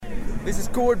This is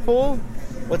Cord Paul.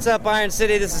 What's up, Iron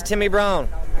City? This is Timmy Brown.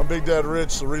 I'm Big Dad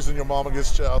Rich, the reason your mama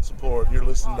gets child support. You're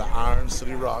listening to Iron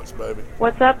City Rocks, baby.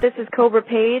 What's up? This is Cobra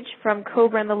Page from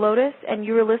Cobra and the Lotus, and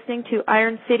you are listening to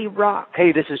Iron City Rock.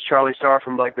 Hey, this is Charlie Starr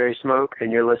from Blackberry Smoke,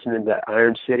 and you're listening to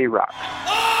Iron City Rocks.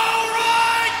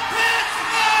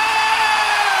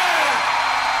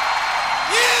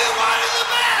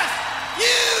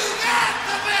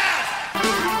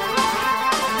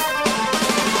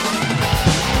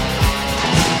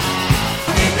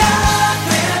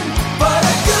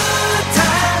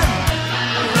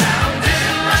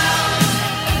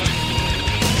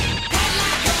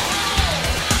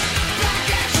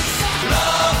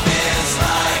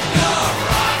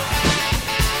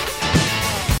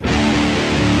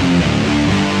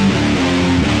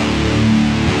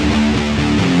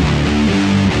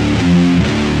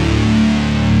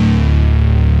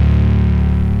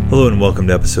 Hello and welcome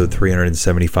to episode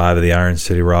 375 of the Iron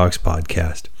City Rocks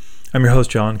podcast. I'm your host,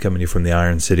 John, coming to you from the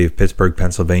Iron City of Pittsburgh,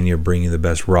 Pennsylvania, bringing you the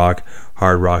best rock,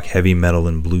 hard rock, heavy metal,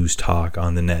 and blues talk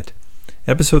on the net.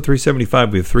 Episode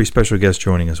 375, we have three special guests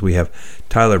joining us. We have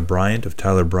Tyler Bryant of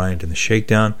Tyler Bryant and the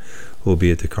Shakedown, who will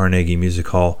be at the Carnegie Music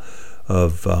Hall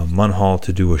of Munhall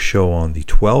to do a show on the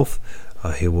 12th.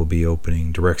 He will be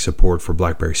opening direct support for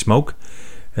Blackberry Smoke.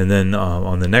 And then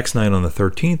on the next night, on the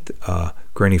 13th,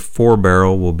 Granny Four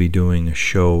Barrel will be doing a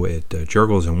show at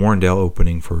Jurgles in Warrendale,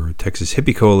 opening for Texas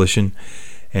Hippie Coalition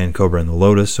and Cobra and the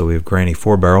Lotus. So we have Granny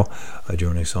Four Barrel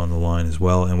joining us on the line as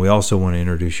well. And we also want to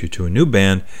introduce you to a new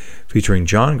band featuring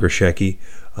John Grishecki.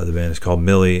 The band is called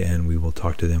Millie, and we will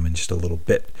talk to them in just a little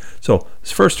bit. So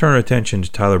let's first turn our attention to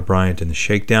Tyler Bryant and the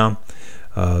Shakedown.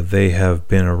 They have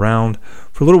been around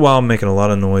for a little while, making a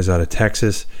lot of noise out of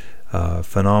Texas.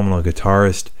 Phenomenal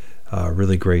guitarist,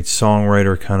 really great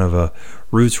songwriter, kind of a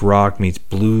roots rock meets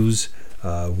blues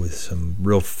with some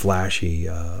real flashy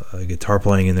guitar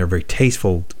playing in there, very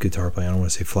tasteful guitar playing. I don't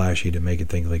want to say flashy to make it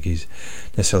think like he's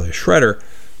necessarily a shredder,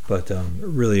 but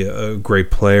really a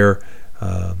great player.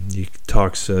 He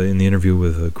talks in the interview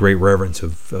with a great reverence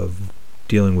of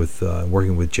dealing with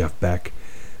working with Jeff Beck,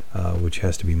 which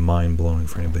has to be mind-blowing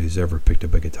for anybody who's ever picked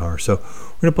up a guitar. So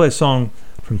we're going to play a song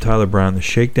from Tyler Bryant, The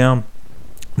Shakedown.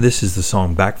 This is the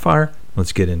song Backfire.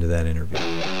 Let's get into that interview.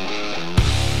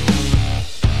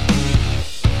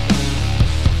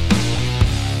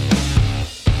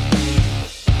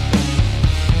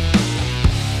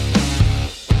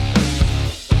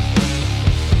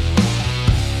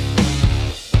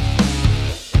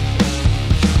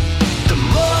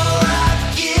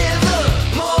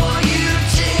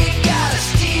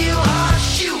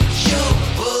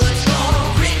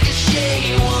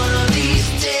 One of these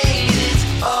days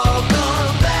it's all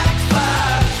gonna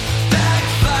backfire.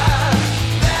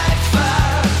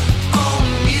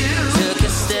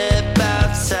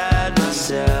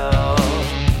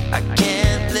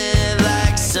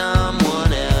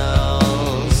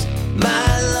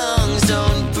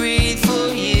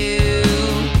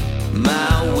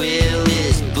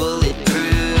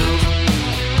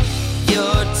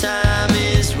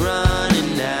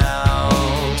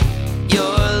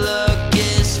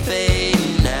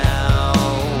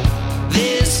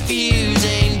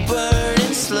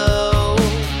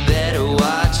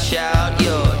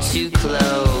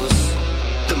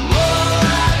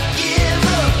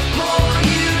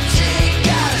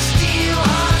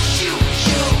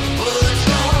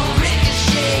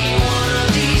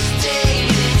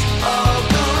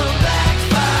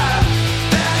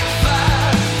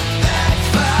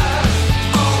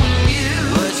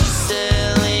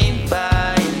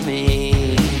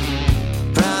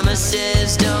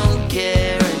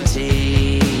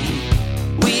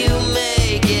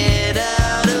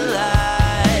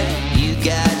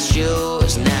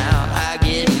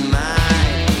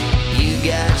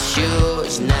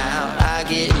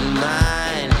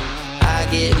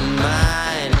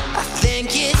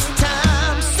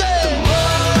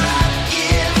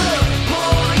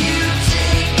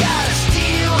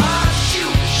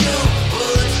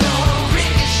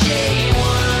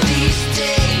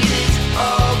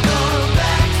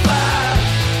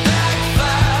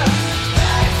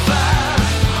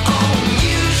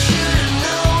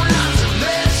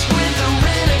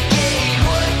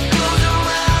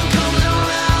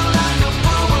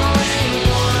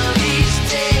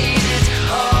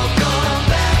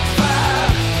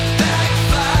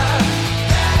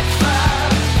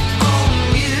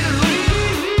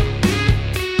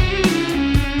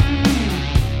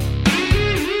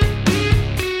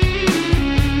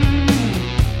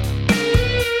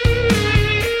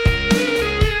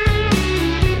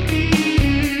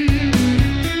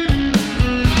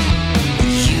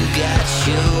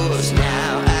 yours,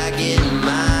 now I get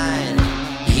mine.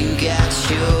 You got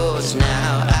yours,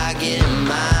 now I get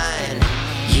mine.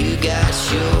 You got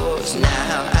yours,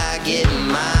 now I get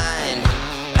mine.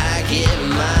 I get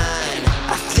mine.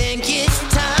 I think it's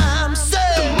time, so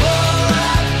the more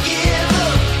I give, the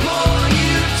more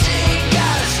you take.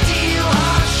 Gotta steal,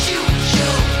 I'll shoot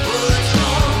your bullets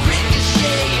gonna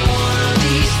ricochet. One of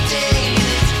these days,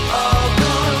 it's all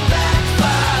gonna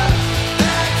backfire,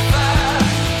 backfire,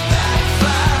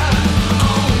 backfire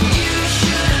on you.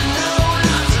 Should've known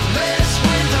not to mess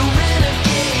with the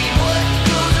renegade. What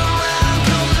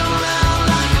goes around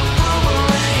like a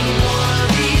boomerang. One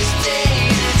of these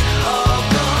days, it's all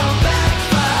gonna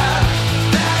backfire,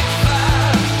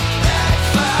 backfire,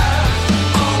 backfire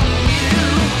on you.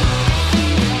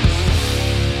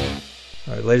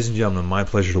 All right, ladies and gentlemen, my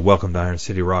pleasure to welcome to Iron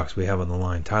City Rocks. We have on the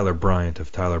line Tyler Bryant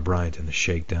of Tyler Bryant and the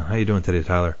Shakedown. How you doing today,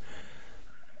 Tyler?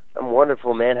 I'm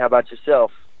wonderful, man. How about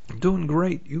yourself? I'm doing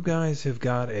great. You guys have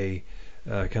got a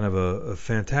kind of a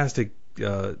fantastic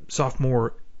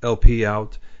sophomore LP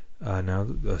out now,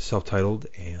 self-titled,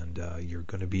 and you're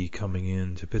going to be coming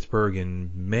in to Pittsburgh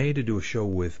in May to do a show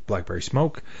with Blackberry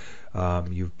Smoke.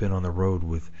 You've been on the road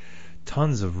with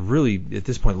tons of really, at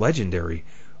this point, legendary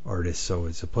artists, so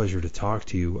it's a pleasure to talk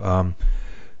to you.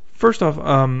 First off,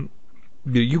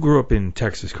 you grew up in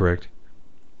Texas, correct?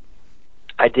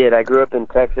 I did. I grew up in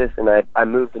Texas, and I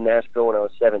moved to Nashville when I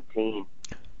was 17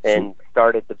 and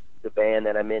started the band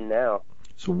that I'm in now.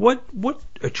 So what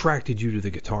attracted you to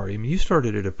the guitar? I mean, you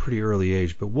started at a pretty early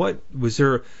age, but what was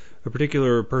there a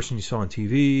particular person you saw on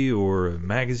TV or a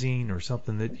magazine or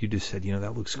something that you just said,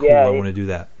 that looks cool, I want to do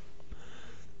that?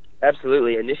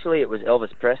 Absolutely. Initially, it was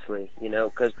Elvis Presley,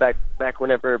 because back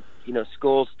whenever,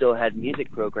 schools still had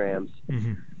music programs,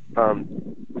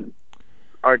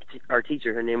 our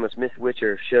teacher, her name was Miss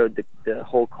Witcher, showed the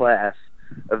whole class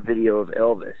a video of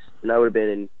Elvis. And I would have been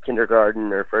in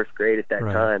kindergarten or first grade at that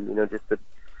time, just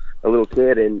a little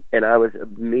kid. And I was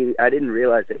I didn't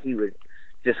realize that he was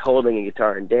just holding a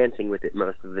guitar and dancing with it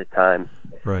most of the time.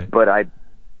 Right. But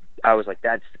I was like,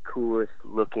 that's the coolest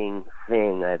looking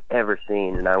thing I've ever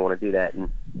seen, and I want to do that.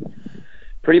 And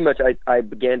pretty much I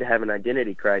began to have an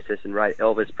identity crisis and write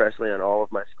Elvis Presley on all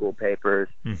of my school papers,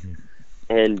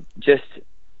 and just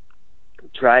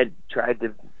tried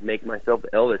to make myself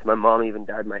Elvis. My mom even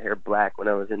dyed my hair black when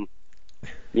I was in,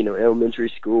 elementary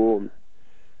school.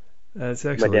 That's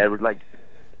excellent. My dad would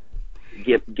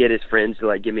get his friends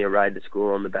to give me a ride to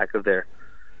school on the back of their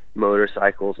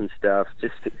motorcycles and stuff,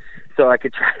 so I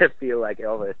could try to feel like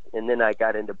Elvis. And then I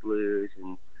got into blues,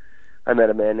 and I met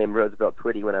a man named Roosevelt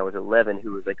Twitty when I was 11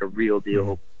 who was like a real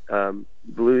deal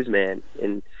blues man,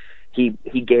 and he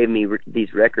gave me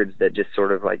these records that just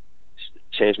sort of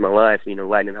changed my life,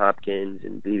 Lightning Hopkins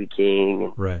and B.B.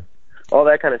 King and all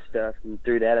that kind of stuff. And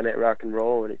through that I met rock and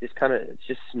roll, and it's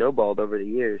just snowballed over the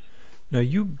years. Now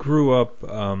you grew up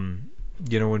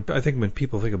when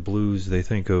people think of blues, they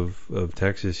think of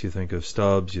Texas. You think of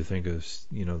Stubbs. You think of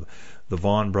the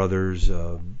Vaughn brothers.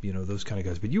 Those kind of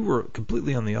guys. But you were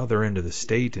completely on the other end of the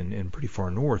state and pretty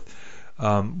far north.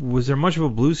 Was there much of a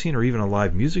blues scene or even a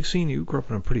live music scene? You grew up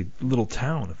in a pretty little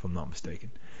town, if I'm not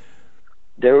mistaken.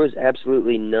 There was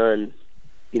absolutely none,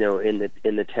 in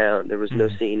the town. There was no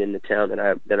scene in the town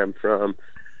that I'm from.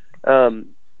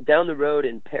 Down the road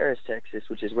in Paris, Texas,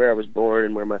 which is where I was born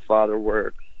and where my father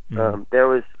works. There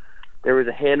was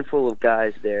a handful of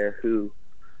guys there who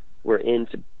were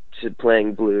into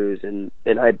playing blues, and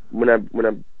when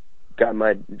I got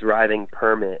my driving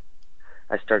permit,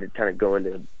 I started kind of going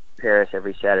to Paris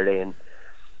every Saturday and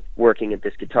working at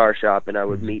this guitar shop, and I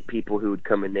would meet people who would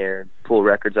come in there and pull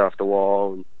records off the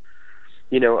wall, and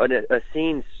a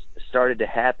scene started to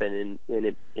happen,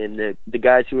 and the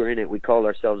guys who were in it, we called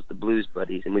ourselves the Blues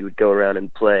Buddies, and we would go around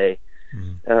and play.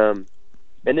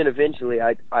 And then eventually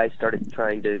I started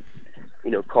trying to,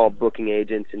 call booking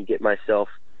agents and get myself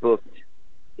booked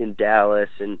in Dallas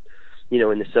and, in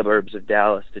the suburbs of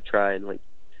Dallas to try and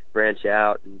branch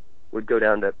out, and would go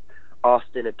down to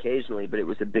Austin occasionally, but it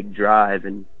was a big drive.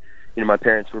 And, my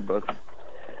parents were both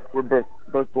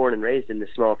born and raised in the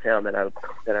small town that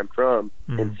I'm from.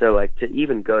 And so to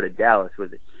even go to Dallas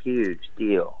was a huge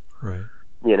deal. Right.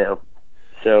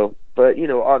 So, but,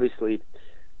 obviously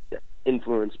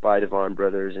influenced by the Vaughn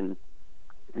brothers and,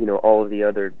 all of the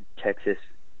other Texas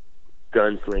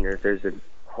gunslingers. There's a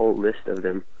whole list of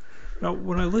them. Now,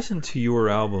 when I listen to your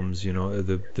albums,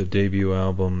 the debut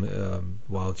album,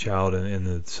 Wild Child, and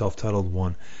the self-titled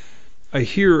one, I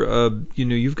hear,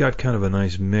 you've got kind of a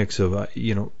nice mix of,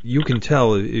 you can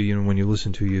tell, when you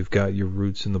listen to, you've got your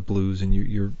roots in the blues, and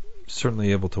you're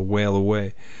certainly able to wail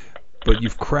away. but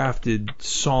you've crafted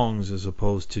songs as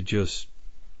opposed to just,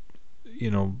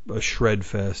 a shred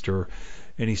fest or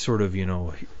any sort of,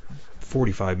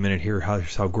 45-minute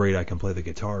here's how great I can play the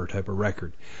guitar type of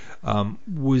record.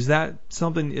 Was that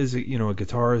something, as a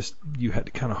guitarist, you had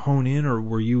to kind of hone in, or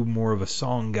were you more of a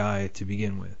song guy to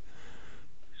begin with?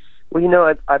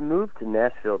 Well, I moved to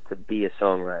Nashville to be a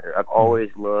songwriter. I've always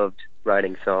loved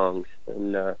writing songs,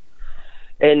 and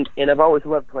I've always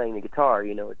loved playing the guitar.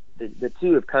 The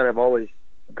two have kind of always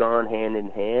gone hand in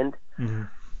hand.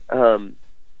 Mm-hmm.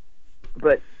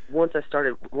 But once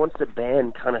the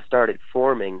band kind of started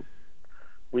forming,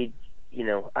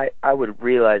 I would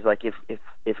realize, like,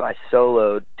 if I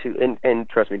soloed and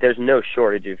trust me, there's no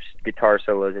shortage of guitar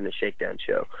solos in the Shakedown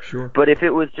show. Sure. But if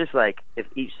it was just like, if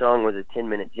each song was a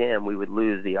 10-minute jam, we would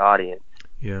lose the audience.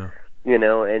 Yeah.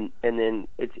 And then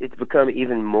it's become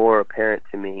even more apparent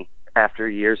to me after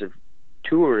years of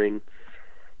touring.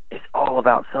 It's all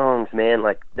about songs, man.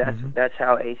 Like, that's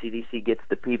how AC/DC gets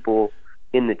the people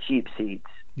in the cheap seats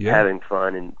having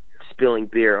fun and spilling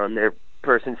beer on their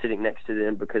person sitting next to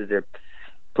them because they're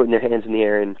putting their hands in the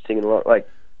air and singing along.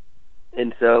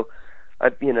 And so I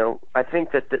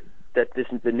think that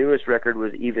the newest record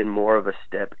was even more of a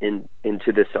step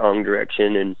into the song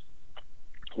direction, and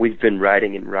we've been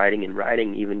writing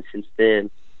even since then.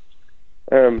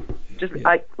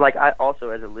 I also,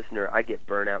 as a listener, I get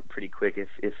burnt out pretty quick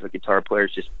if a guitar player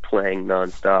is just playing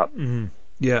nonstop. Mm-hmm.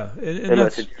 Yeah, and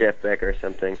unless it's Jeff Beck or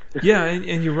something. Yeah,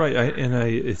 and you're right.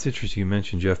 It's interesting you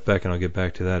mentioned Jeff Beck, and I'll get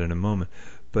back to that in a moment.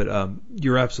 But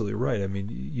you're absolutely right. I mean,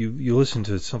 you listen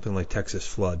to something like Texas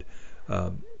Flood,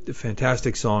 a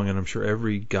fantastic song, and I'm sure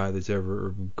every guy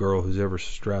or girl who's ever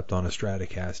strapped on a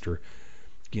Stratocaster,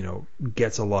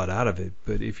 gets a lot out of it.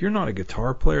 But if you're not a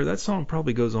guitar player, that song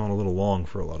probably goes on a little long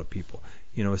for a lot of people,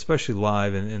 especially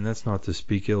live. And that's not to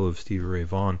speak ill of Stevie Ray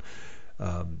Vaughan.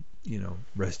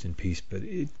 Rest in peace. But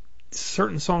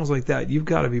certain songs like that, you've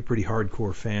got to be a pretty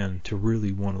hardcore fan to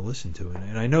really want to listen to it.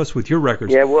 And I know it's with your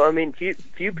records. Yeah, well, I mean,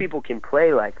 few people can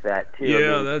play like that too.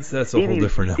 Yeah, I mean, that's a whole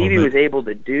different element. Stevie was able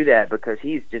to do that because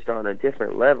he's just on a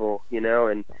different level,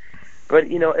 But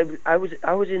I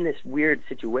was in this weird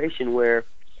situation where,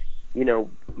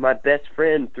 my best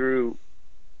friend through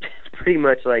pretty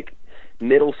much like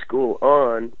middle school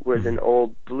on was an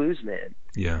old blues man.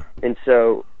 Yeah. And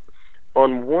so,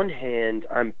 on one hand,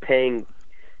 I'm paying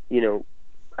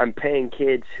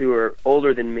kids who are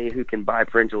older than me who can buy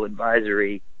Parental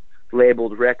Advisory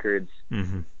labeled records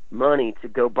money to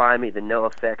go buy me the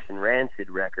NoFX and Rancid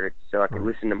records so I can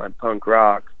listen to my punk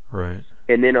rock. Right.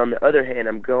 And then on the other hand,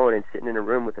 I'm going and sitting in a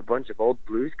room with a bunch of old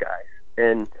blues guys.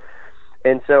 And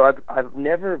so I've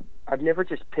never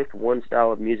just picked one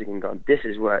style of music and gone, this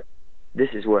is what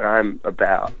I'm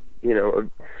about.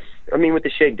 I mean, with the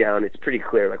Shakedown, it's pretty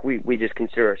clear. Like, we just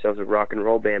consider ourselves a rock and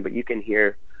roll band, but you can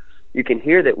hear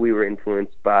that we were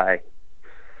influenced by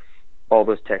all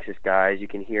those Texas guys. You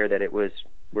can hear that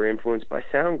we're influenced by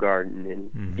Soundgarden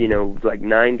and like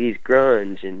 90s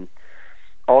grunge, and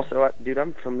also, dude,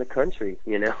 I'm from the country,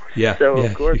 Yeah. So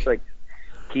of course, like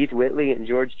Keith Whitley and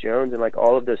George Jones and like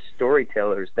all of those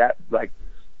storytellers, that like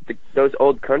those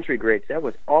old country greats, that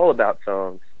was all about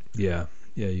songs. Yeah.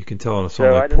 Yeah, you can tell in a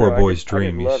song like Poor Boy's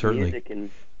Dream. You certainly.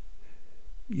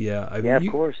 Yeah, I mean, of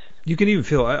course. You can even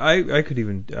feel. I could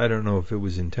even. I don't know if it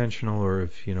was intentional or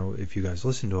if if you guys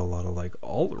listen to a lot of like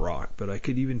alt rock, but I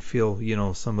could even feel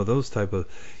some of those type of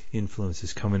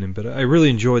influences coming in. But I really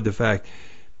enjoyed the fact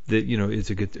that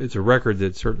it's a record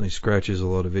that certainly scratches a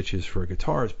lot of itches for a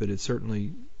guitarist, but it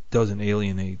certainly doesn't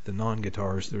alienate the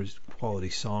non-guitarists. There's quality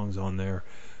songs on there.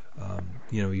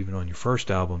 Even on your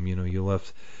first album, you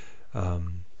left.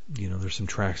 There's some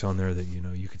tracks on there that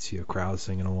you could see a crowd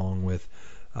singing along with,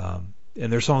 and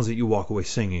there's songs that you walk away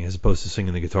singing as opposed to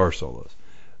singing the guitar solos.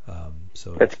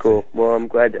 So that's cool. Well, I'm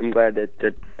glad that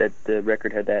the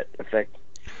record had that effect.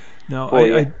 Now,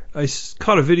 I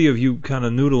caught a video of you kind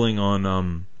of noodling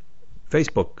on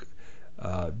Facebook,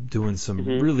 doing some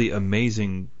really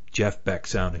amazing Jeff Beck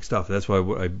sounding stuff. That's why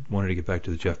I wanted to get back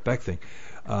to the Jeff Beck thing.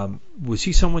 Was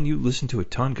he someone you listened to a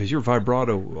ton? Because your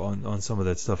vibrato on some of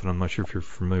that stuff, and I'm not sure if you're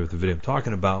familiar with the video I'm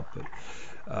talking about, but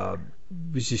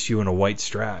it was just you in a white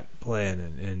Strat playing,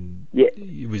 and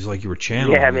it was like you were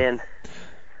channeling. Yeah, man.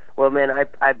 Well, man,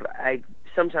 I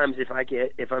sometimes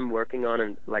if I'm working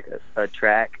on a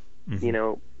track,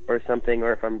 or something,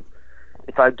 or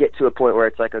if I get to a point where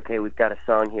it's like, okay, we've got a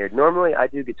song here. Normally, I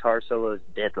do guitar solos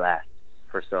dead last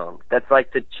for songs. That's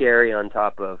like the cherry on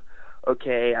top of.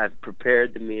 Okay, I've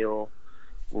prepared the meal.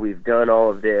 we've done all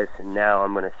of this, and now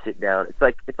I'm going to sit down. It's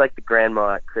like the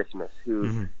grandma at Christmas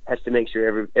who has to make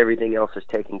sure everything else is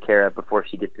taken care of before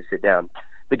she gets to sit down.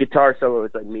 The guitar solo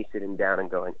is like me sitting down and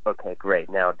going, okay, great,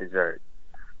 now dessert.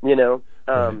 You know?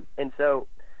 And so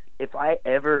if I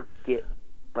ever get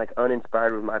like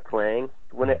uninspired with my playing,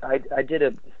 when I think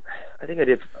I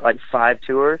did like 5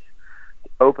 tours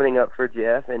opening up for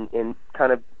Jeff, and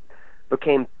kind of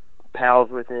became pals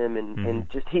with him, and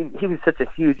just he was such a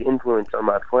huge influence on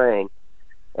my playing.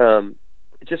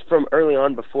 Just from early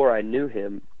on, before I knew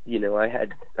him, you know, I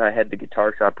had the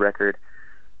Guitar Shop record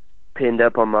pinned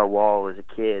up on my wall as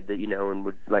a kid, that, you know, and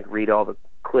would like read all the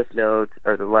cliff notes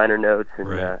or the liner notes,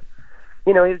 and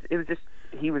you know,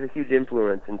 he was a huge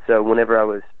influence. And so whenever I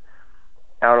was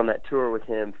out on that tour with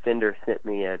him, Fender sent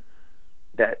me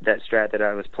that Strat that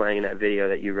I was playing in that video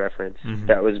that you referenced.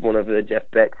 That was one of the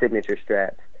Jeff Beck signature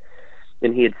Strats,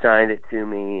 and he had signed it to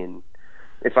me. And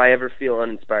if I ever feel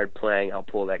uninspired playing, I'll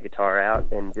pull that guitar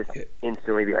out and just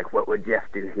instantly be like, what would Jeff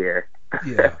do here?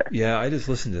 Yeah, I just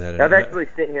listened to that. I've actually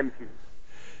sent him,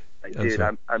 like, dude,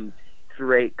 I'm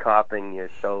straight copying your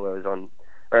solos on,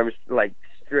 or I'm like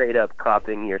straight up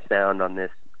copying your sound on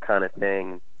this kind of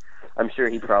thing. I'm sure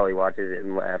he probably watches it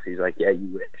and laughs. He's like, yeah, you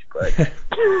wish, but...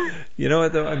 You know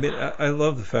what, though? I mean, I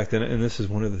love the fact, and this is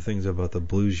one of the things about the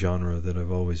blues genre that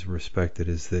I've always respected,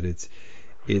 is that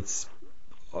it's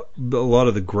a lot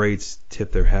of the greats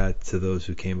tip their hat to those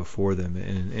who came before them,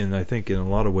 and I think in a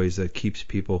lot of ways that keeps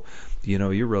people, you know,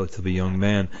 you're a relatively young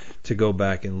man, to go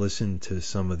back and listen to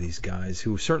some of these guys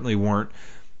who certainly weren't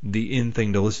the in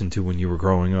thing to listen to when you were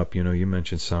growing up. You know, you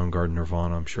mentioned Soundgarden,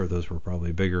 Nirvana. I'm sure those were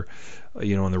probably bigger.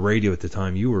 You know, on the radio at the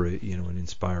time, you were, you know, an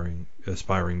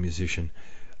aspiring musician.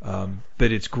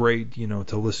 But it's great, you know,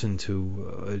 to listen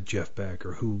to Jeff Beck,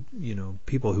 or who, you know,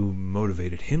 people who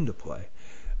motivated him to play.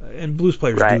 And blues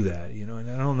players do that, you know.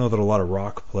 And I don't know that a lot of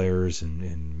rock players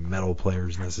and metal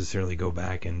players necessarily go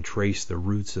back and trace the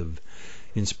roots of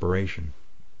inspiration.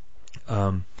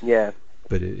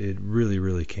 But it really,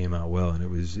 really came out well, and it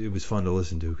was fun to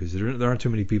listen to, because there aren't too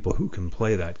many people who can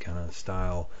play that kind of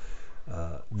style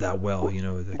that well, you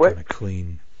know, that kind of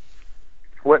clean.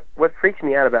 What freaks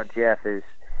me out about Jeff is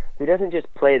he doesn't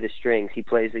just play the strings; he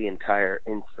plays the entire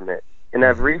instrument. And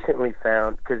I've recently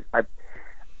found, because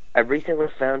I recently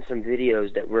found some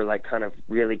videos that were like kind of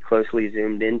really closely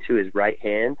zoomed into his right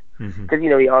hand, because you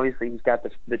know, he's got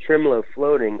the tremolo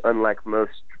floating, unlike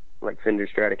most like Fender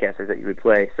Stratocasters that you would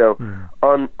play. So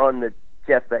on the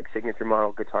Jeff Beck signature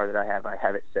model guitar that I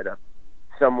have it set up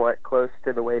somewhat close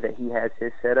to the way that he has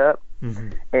his set up.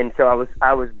 And so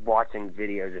I was watching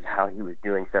videos of how he was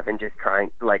doing stuff, and just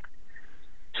trying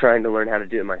to learn how to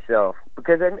do it myself,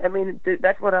 because I mean,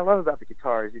 that's what I love about the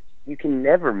guitar, is you can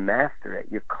never master it.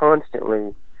 You're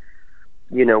constantly,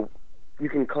 you know, you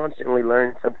can constantly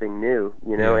learn something new,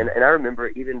 you know. And I remember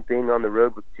even being on the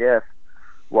road with Jeff,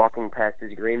 walking past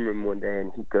his green room one day,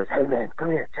 and he goes, "Hey man,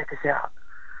 come here, check this out.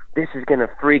 This is gonna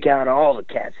freak out all the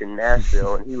cats in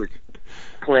Nashville." And he was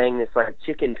playing this like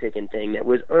chicken picking thing that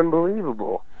was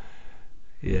unbelievable.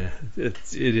 Yeah, it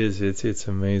is. It's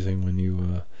amazing when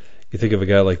you think of a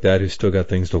guy like that who's still got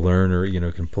things to learn, or, you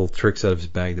know, can pull tricks out of his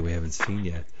bag that we haven't seen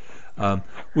yet.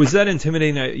 Was that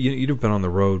intimidating? You've been on the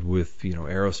road with, you know,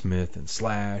 Aerosmith and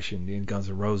Slash and Guns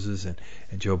N' Roses and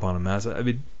Joe Bonamassa. I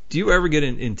mean, do you ever get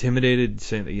intimidated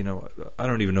saying that, you know, I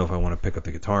don't even know if I want to pick up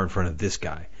the guitar in front of this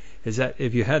guy?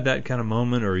 Have you had that kind of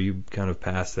moment, or are you kind of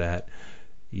past that,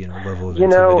 you know, level of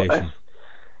intimidation?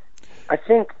 I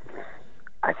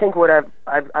think what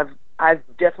I've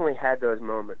definitely had those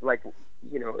moments. Like,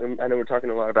 you know, I know we're talking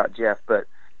a lot about Jeff, but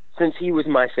since he was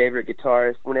my favorite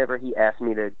guitarist, whenever he asked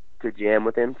me to jam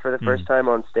with him for the first time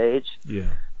on stage,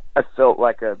 I felt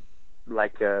like a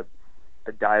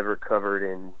diver covered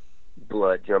in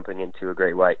blood jumping into a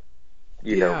great white,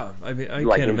 you know, I mean, I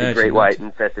like can't into imagine great white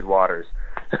infested waters.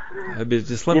 I mean,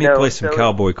 just let me play some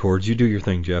cowboy chords. You do your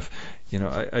thing, Jeff. You know,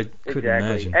 I couldn't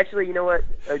imagine. Actually, you know what?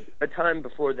 A time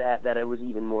before that I was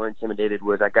even more intimidated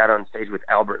was I got on stage with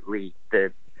Albert Lee,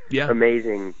 the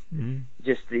amazing,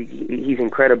 he's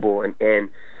incredible, and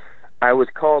I was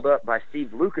called up by Steve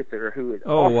Lukather, who is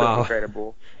also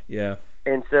incredible. Yeah.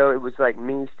 And so it was like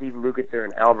me, Steve Lukather,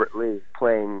 and Albert Lee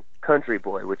playing Country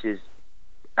Boy, which is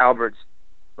Albert's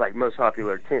like most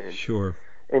popular tune. Sure.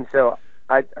 And so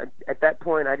I at that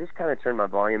point I just kind of turned my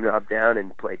volume knob down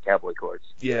and played cowboy chords.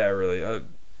 Yeah, really. I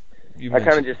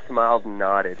kind of just smiled and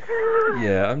nodded.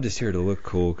 Yeah, I'm just here to look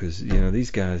cool, because, you know,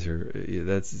 these guys are.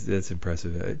 That's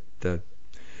impressive.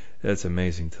 That's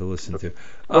amazing to listen to.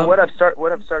 But what I've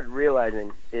started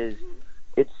realizing is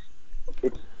it's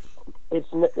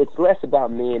less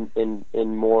about me and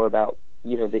more about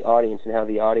the audience and how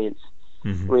the audience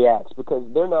reacts, because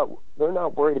they're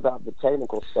not worried about the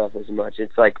technical stuff as much.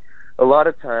 It's like a lot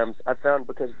of times I found,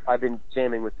 because I've been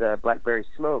jamming with Blackberry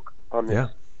Smoke on this. Yeah.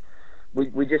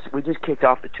 We just kicked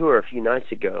off the tour a few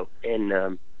nights ago, and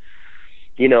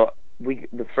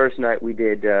the first night we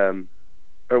did, I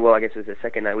guess it was the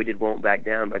second night, we did "Won't Back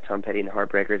Down" by Tom Petty and the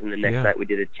Heartbreakers, and the next night we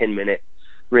did a 10-minute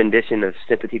rendition of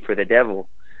 "Sympathy for the Devil."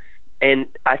 And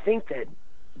I think that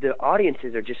the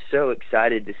audiences are just so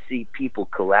excited to see people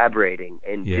collaborating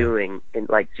and doing and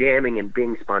like jamming and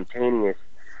being spontaneous,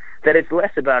 that it's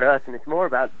less about us and it's more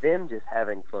about them just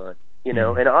having fun,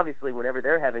 And obviously whenever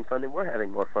they're having fun, then we're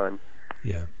having more fun.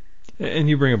 Yeah. And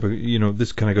you bring up,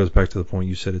 this kind of goes back to the point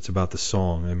you said, it's about the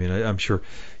song. I mean, I'm sure,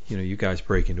 you guys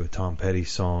break into a Tom Petty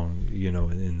song,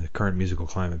 in the current musical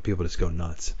climate, people just go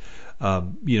nuts.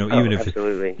 Even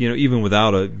if, even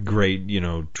without a great,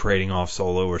 trading off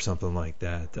solo or something like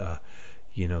that,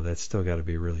 that's still got to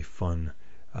be really fun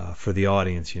for the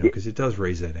audience, because it does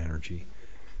raise that energy.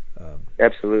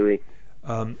 Absolutely.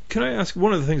 Can I ask,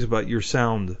 one of the things about your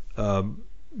sound,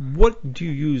 what do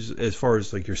you use as far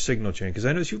as like your signal chain? Because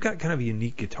I notice you've got kind of a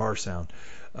unique guitar sound.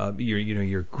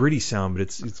 Your gritty sound, but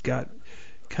it's got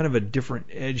kind of a different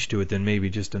edge to it than maybe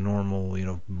just a normal,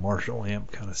 Marshall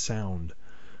amp kind of sound.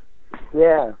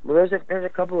 Yeah, well, there's a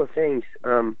couple of things,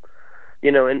 and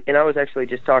I was actually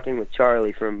just talking with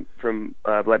Charlie from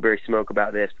Blackberry Smoke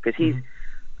about this, because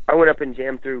I went up and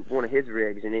jammed through one of his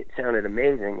rigs, and it sounded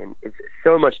amazing, and it's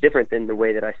so much different than the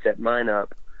way that I set mine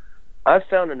up. I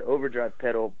found an overdrive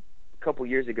pedal a couple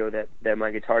years ago that my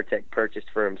guitar tech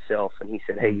purchased for himself, and he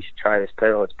said, "Hey, you should try this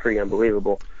pedal. It's pretty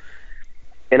unbelievable."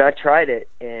 And I tried it,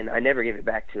 and I never gave it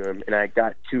back to him, and I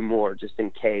got 2 more just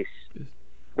in case,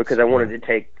 because I wanted to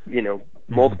take,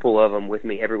 multiple of them with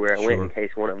me everywhere I went in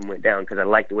case one of them went down, because I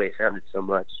liked the way it sounded so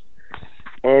much.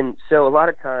 And so a lot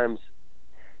of times,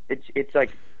 it's like,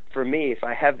 for me, if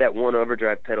I have that one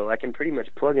overdrive pedal, I can pretty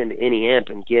much plug into any amp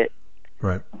and get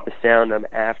the sound I'm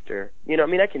after.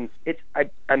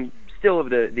 I'm still of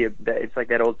the it's like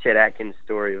that old Chet Atkins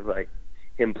story of like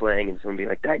him playing and someone being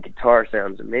like, "That guitar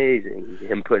sounds amazing,"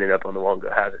 him putting it up on the wall and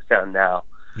go, "How's it sound now?"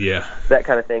 Yeah. That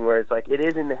kind of thing, where it's like, it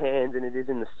is in the hands and it is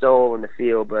in the soul and the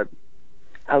feel, but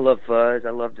I love fuzz, I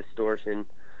love distortion.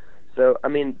 So, I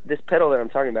mean, this pedal that I'm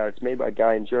talking about, it's made by a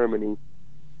guy in Germany,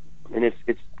 and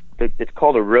it's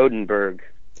called a Rodenberg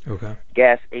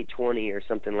Gas 820 or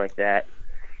something like that.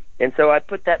 And so I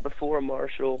put that before a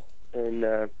Marshall, and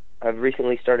I've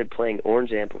recently started playing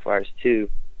orange amplifiers too.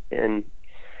 And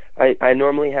I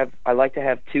normally I like to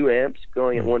have 2 amps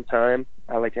going at one time.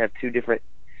 I like to have 2 different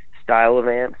style of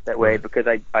amps that way, because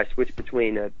I switch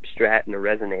between a Strat and a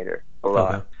resonator a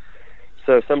lot.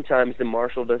 So sometimes the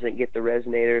Marshall doesn't get the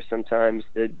resonator, sometimes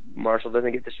the Marshall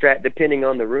doesn't get the Strat, depending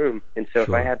on the room. And so if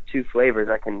I have 2 flavors,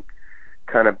 I can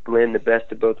kind of blend the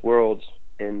best of both worlds,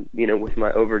 and with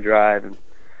my overdrive and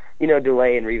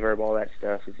delay and reverb, all that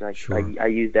stuff. It's like I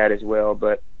use that as well,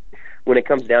 but when it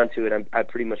comes down to it, I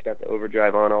pretty much got the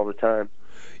overdrive on all the time.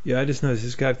 Yeah, I just noticed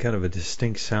it's got kind of a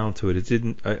distinct sound to it. It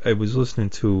didn't. I was listening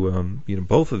to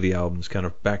both of the albums kind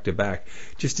of back to back,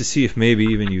 just to see if maybe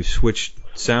even you switched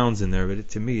sounds in there. But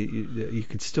to me, you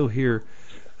could still hear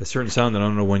a certain sound that I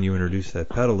don't know when you introduced that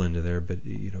pedal into there, but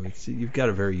you've got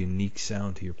a very unique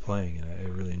sound to your playing, and I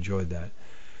really enjoyed that.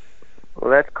 Well,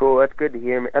 that's cool. That's good to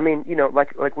hear. I mean,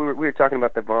 like we were talking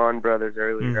about the Vaughn brothers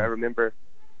earlier. I remember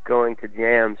going to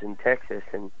jams in Texas,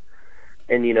 and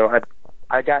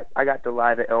I got the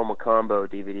Live at El Macombo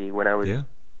DVD when I was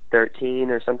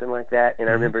 13 or something like that, and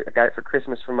I remember I got it for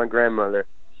Christmas from my grandmother,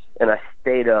 and I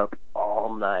stayed up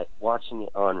all night watching it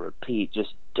on repeat,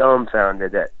 just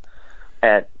dumbfounded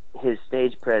at his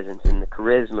stage presence and the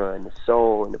charisma and the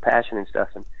soul and the passion and stuff.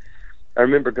 And I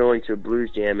remember going to a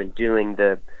blues jam and doing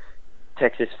the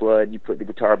Texas Flood, you put the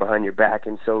guitar behind your back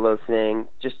and solo thing,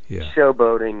 just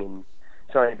showboating and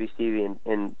trying to be Stevie,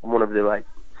 and one of the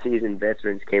seasoned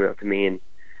veterans came up to me and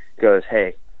goes,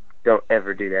 "Hey, don't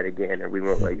ever do that again, or we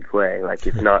won't let you play. Like,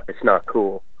 it's not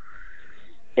cool."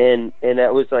 And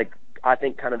that was I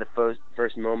think kind of the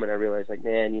first moment I realized,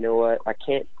 man, you know what? I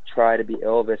can't try to be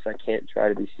Elvis. I can't try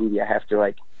to be Stevie. I have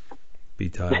to be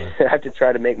Tyler. I have to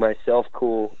try to make myself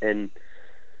cool, and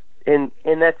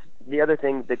that's the other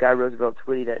thing. The guy Roosevelt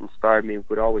Twitty that inspired me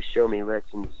would always show me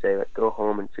licks and say, go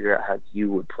home and figure out how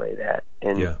you would play that.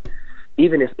 And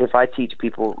even if I teach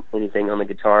people anything on the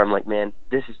guitar, I'm like, man,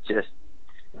 this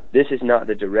is not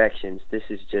the directions. This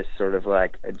is just sort of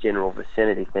like a general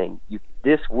vicinity thing.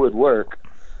 This would work,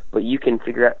 but you can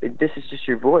figure out, this is just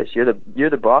your voice. You're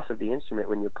the boss of the instrument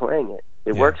when you're playing it.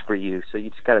 It works for you. So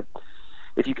you just gotta,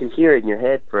 if you can hear it in your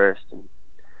head first, and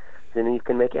then you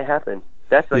can make it happen.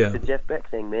 That's like the Jeff Beck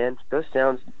thing, man. Those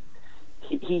sounds,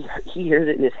 he hears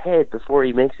it in his head before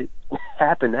he makes it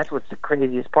happen. That's what's the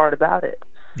craziest part about it.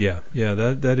 Yeah,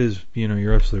 that is,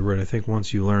 you're absolutely right. I think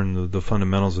once you learn the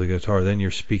fundamentals of the guitar, then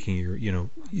you're speaking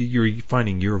you're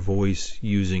finding your voice,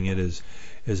 using it as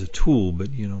a tool. But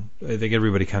I think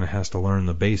everybody kind of has to learn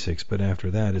the basics. But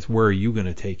after that, it's where are you going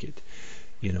to take it?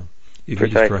 If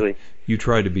Precisely. you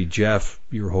try to be Jeff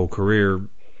your whole career,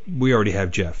 we already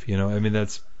have Jeff.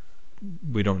 The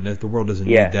world doesn't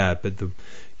need that. But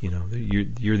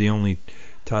you're the only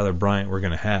Tyler Bryant we're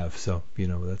going to have, so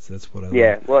that's what I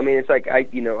love. Well, I mean, it's like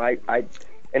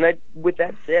with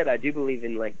that said, I do believe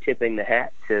in like tipping the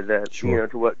hat to the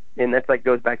to what, and that's like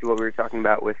goes back to what we were talking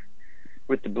about with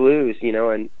the blues,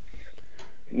 and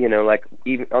like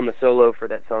even on the solo for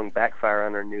that song Backfire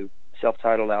on our new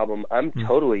self-titled album, I'm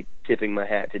totally tipping my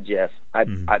hat to Jeff.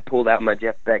 I pulled out my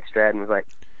Jeff Beck Strat and was like,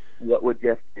 what would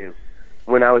Jeff do?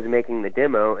 When I was making the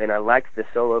demo, and I liked the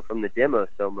solo from the demo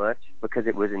so much because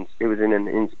it was in an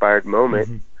inspired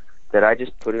moment that I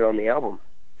just put it on the album.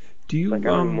 Do you I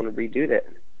don't want to redo that.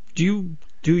 Do you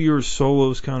do your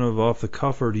solos kind of off the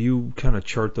cuff, or do you kind of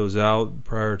chart those out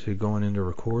prior to going in to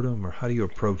record them, or how do you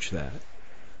approach that?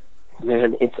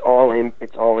 Man, it's all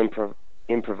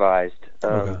improvised.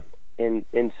 Okay. And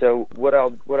so what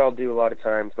I'll do a lot of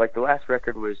times, like the last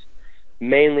record was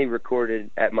mainly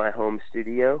recorded at my home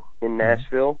studio in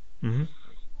Nashville.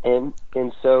 And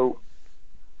so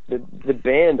the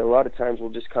band a lot of times will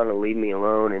just kind of leave me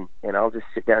alone, and I'll just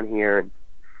sit down here and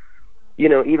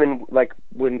even like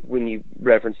when you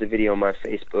reference the video on my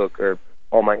Facebook or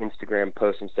all my Instagram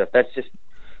posts and stuff, that's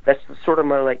sort of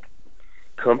my like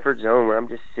comfort zone where I'm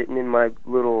just sitting in my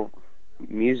little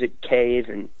music cave,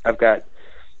 and I've got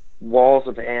walls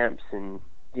of amps and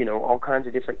all kinds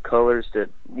of different colors to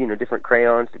different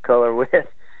crayons to color with,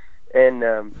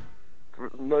 and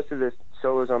for most of the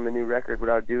solos on the new record, what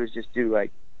I'll do is just do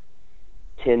like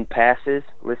 10 passes,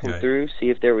 listen through,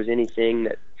 see if there was anything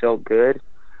that felt good.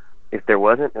 If there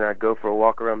wasn't, then I'd go for a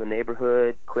walk around the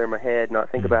neighborhood, clear my head, not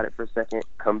think about it for a second,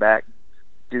 come back,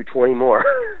 do 20 more.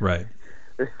 Right.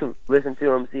 Listen to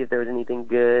them, see if there was anything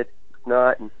good. If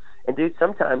not, and dude,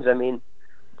 sometimes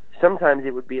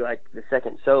it would be like the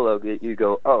second solo, you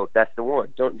go, oh, that's the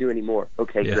one. Don't do any more.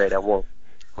 Okay, great, I won't.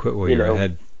 Quit while you're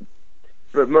ahead.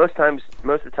 But most of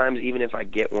the times, even if I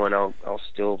get one, I'll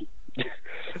still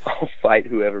I'll fight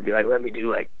whoever. Be like, let me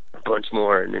do like a bunch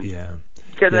more, and then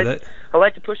because I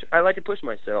like to push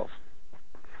myself.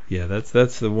 Yeah,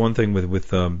 that's the one thing with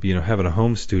having a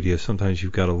home studio. Sometimes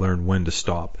you've got to learn when to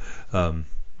stop.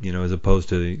 As opposed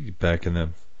to back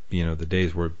in the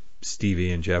days where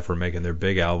Stevie and Jeff were making their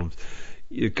big albums,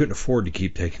 you couldn't afford to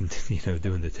keep taking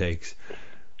doing the takes.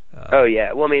 Oh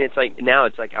yeah, well I mean now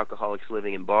it's like alcoholics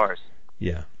living in bars.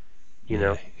 Yeah.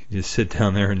 You just sit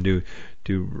down there and do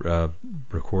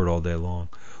record all day long.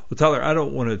 Well, Tyler, I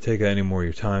don't want to take any more of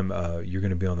your time. You're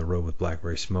going to be on the road with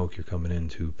Blackberry Smoke. You're coming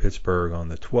into Pittsburgh on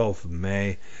the 12th of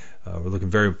May. We're looking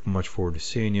very much forward to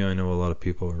seeing you. I know a lot of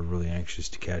people are really anxious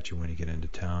to catch you when you get into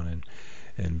town,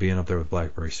 and being up there with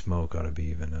Blackberry Smoke ought to be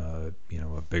even a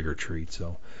bigger treat.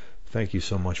 So thank you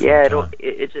so much for your time.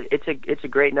 It's a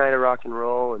great night of rock and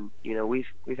roll, and we've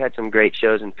had some great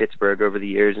shows in Pittsburgh over the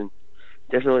years, and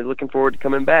definitely looking forward to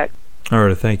coming back. All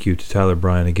right, thank you to Tyler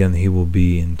Bryant. Again, he will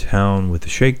be in town with the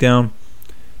Shakedown.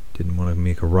 Didn't want to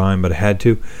make a rhyme, but I had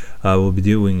to. We'll be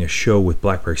doing a show with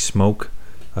Blackberry Smoke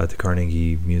at the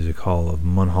Carnegie Music Hall of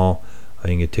Munhall. You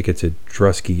can get tickets at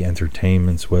Drusky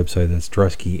Entertainment's website. That's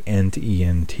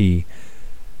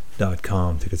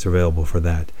druskyent.com. Tickets are available for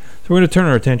that. So we're going to turn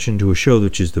our attention to a show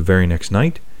which is the very next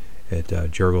night at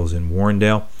Jurgles in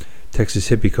Warrendale. Texas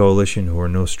Hippie Coalition, who are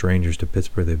no strangers to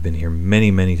Pittsburgh. They've been here many,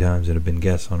 many times and have been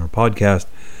guests on our podcast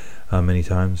many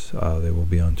times. They will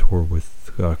be on tour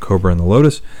with Cobra and the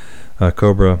Lotus.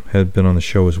 Cobra had been on the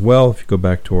show as well. If you go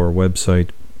back to our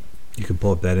website, you can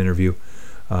pull up that interview.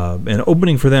 And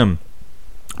opening for them,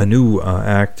 a new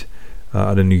act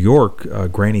out of New York,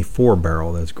 Granny 4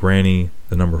 Barrel. That's Granny,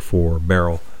 the number 4,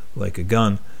 barrel, like a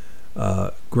gun.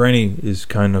 Granny is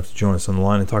kind enough to join us on the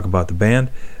line and talk about the band.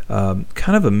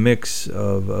 Kind of a mix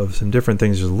of some different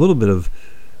things. There's a little bit of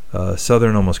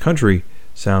southern, almost country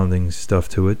sounding stuff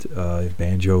to it,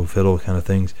 banjo, fiddle kind of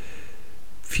things,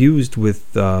 fused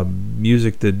with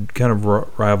music that kind of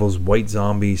rivals White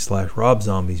Zombie / Rob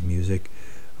Zombie's music.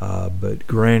 But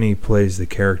Granny plays the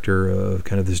character of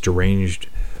kind of this deranged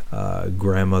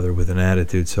grandmother with an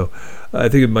attitude. So I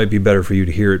think it might be better for you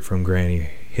to hear it from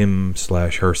Granny, him /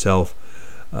 herself.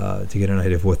 to get an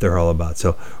idea of what they're all about.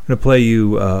 So I'm going to play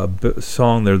you a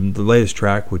song, the latest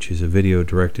track, which is a video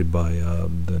directed by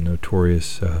the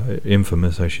notorious,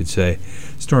 infamous, I should say,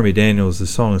 Stormy Daniels. The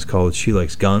song is called She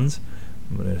Likes Guns.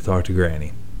 I'm going to talk to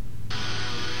Granny.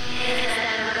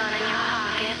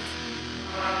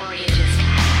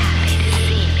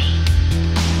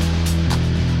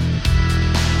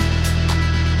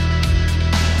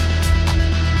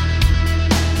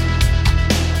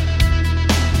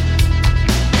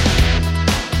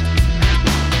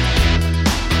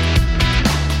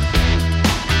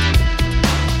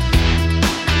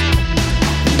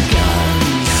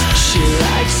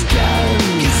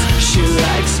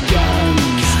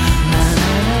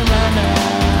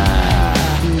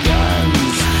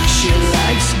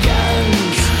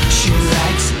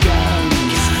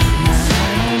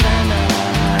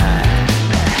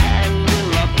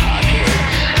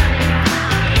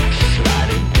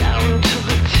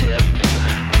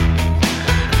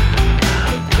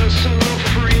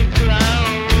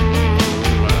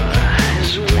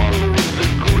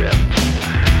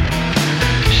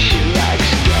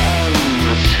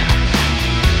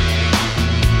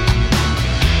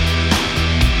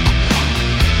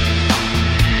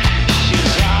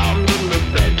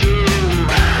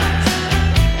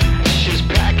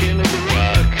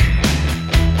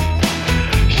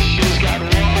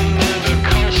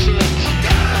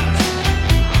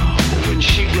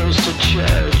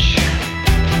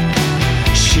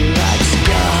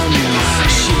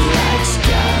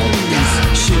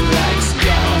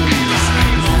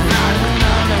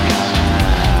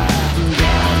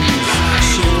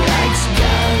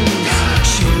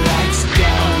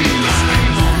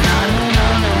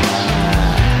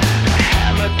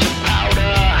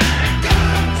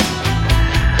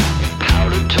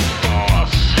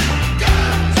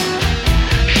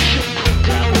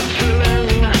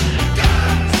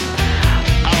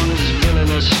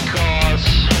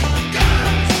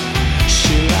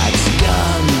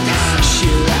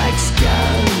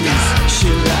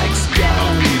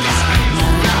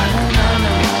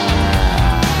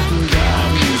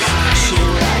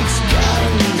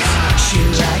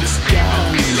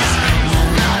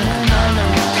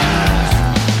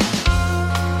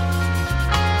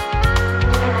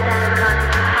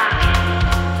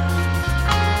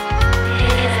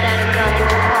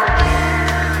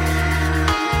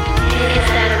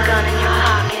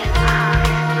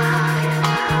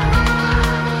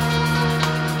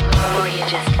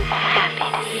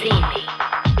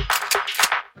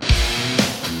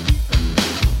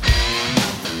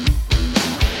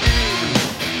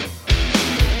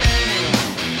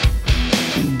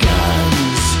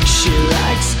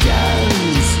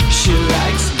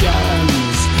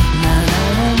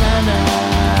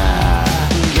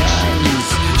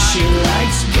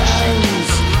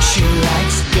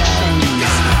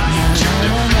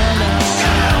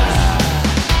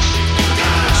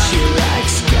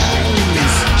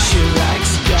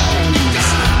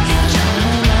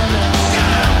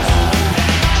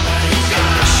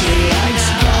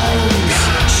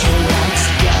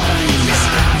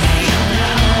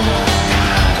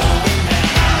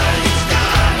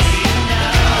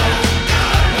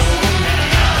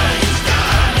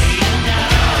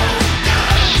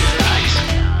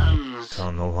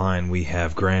 We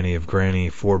have Granny of Granny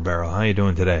 4-Barrel. How you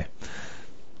doing today?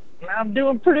 I'm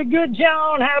doing pretty good,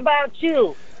 John. How about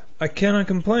you? I cannot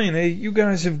complain. Hey, you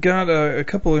guys have got a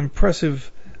couple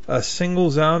impressive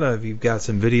singles out. You've got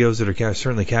some videos that are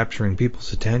certainly capturing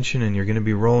people's attention, and you're going to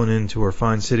be rolling into our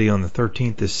fine city on the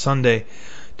 13th this Sunday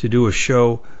to do a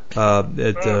show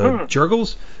at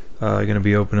Jurgles. Going to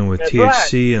be opening with That's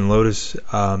THC right. and Lotus.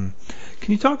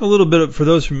 Can you talk a little bit, for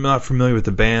those who are not familiar with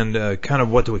the band, kind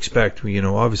of what to expect? You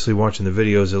know, obviously watching the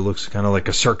videos, it looks kind of like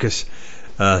a circus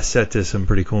set to some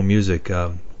pretty cool music.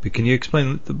 But can you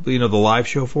explain, the live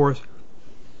show for us?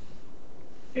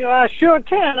 Yeah, I sure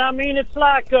can. I mean, it's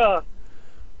like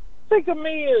think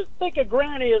of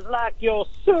Granny as like your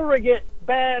surrogate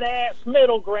badass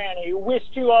metal granny who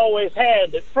wished you always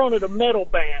had that fronted a metal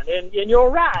band. And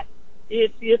you're right.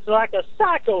 It's like a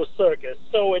psycho circus.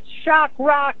 So it's shock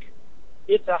rock.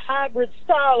 It's a hybrid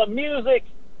style of music,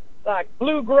 like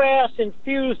bluegrass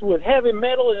infused with heavy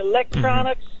metal and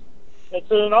electronics. It's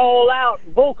an all-out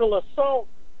vocal assault.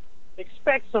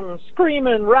 Expect some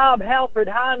screaming Rob Halford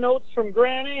high notes from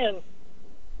Granny, and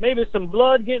maybe some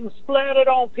blood getting splattered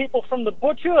on people from the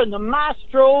butcher. And the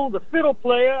maestro, the fiddle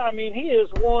player, I mean, he is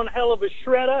one hell of a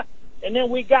shredder. And then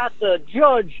we got the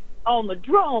judge on the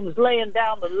drums laying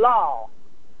down the law.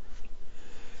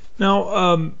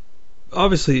 Now,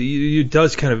 obviously, you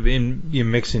does kind of you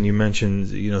mix in. You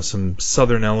mentioned some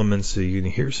southern elements. So you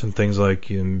can hear some things like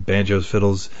banjos,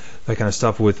 fiddles, that kind of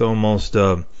stuff with almost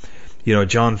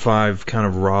John 5 kind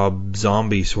of Rob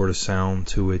Zombie sort of sound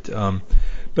to it.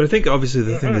 But I think obviously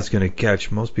the thing that's going to catch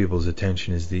most people's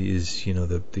attention is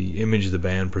the image the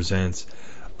band presents.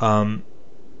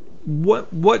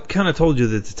 What kind of told you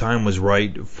that the time was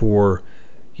right for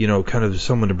kind of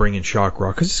someone to bring in shock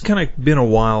rock? Because it's kind of been a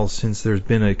while since there's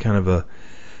been a kind of a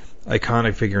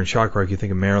iconic figure in shock rock. You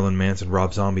think of Marilyn Manson,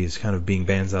 Rob Zombie as kind of being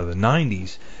bands out of the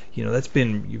 90s. That's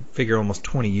been, you figure, almost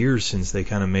 20 years since they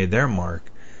kind of made their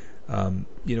mark. I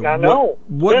know.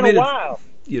 What been made a while.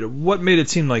 What made it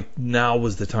seem like now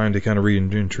was the time to kind of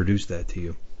reintroduce that to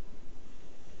you?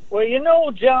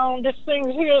 Well, John, this thing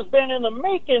here has been in the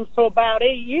making for about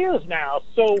 8 years now.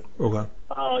 So, okay.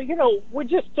 We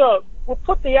just we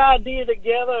put the idea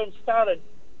together and started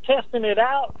testing it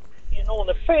out. And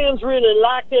the fans really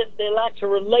liked it. They like to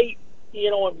relate,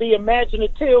 and be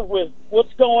imaginative with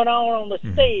what's going on the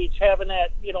stage, having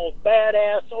that,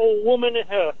 badass old woman and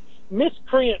her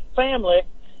miscreant family.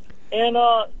 And,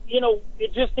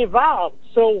 it just evolved.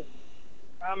 So,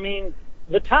 I mean,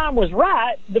 the time was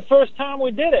right the first time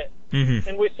we did it. Mm-hmm.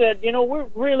 And we said, we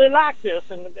really like this,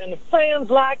 and the fans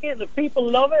like it, the people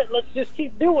love it, let's just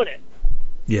keep doing it.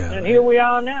 Yeah. And here we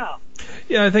are now.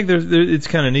 Yeah, I think it's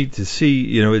kind of neat to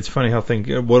see, it's funny how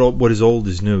what is old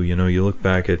is new. You look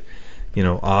back at,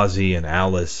 Ozzy and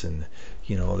Alice and,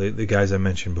 the guys I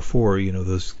mentioned before,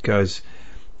 those guys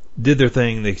did their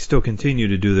thing, they still continue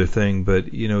to do their thing, but,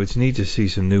 it's neat to see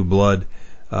some new blood,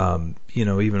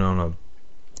 even on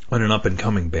an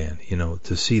up-and-coming band,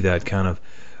 to see that kind of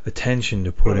attention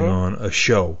to putting on a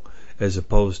show, as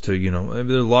opposed to,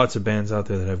 there are lots of bands out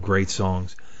there that have great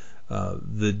songs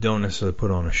that don't necessarily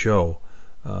put on a show.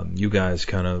 You guys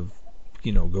kind of,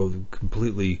 go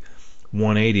completely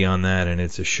 180 on that, and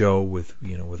it's a show with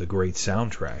a great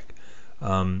soundtrack.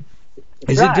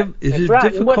 Is it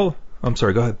difficult? I'm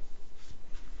sorry, go ahead.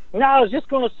 No, I was just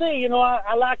going to say,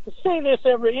 I like to say this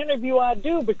every interview I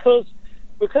do because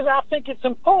I think it's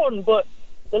important, but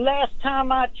the last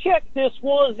time I checked, this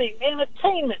was the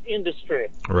entertainment industry.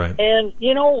 Right. And,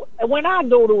 when I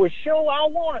go to a show, I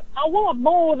want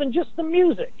more than just the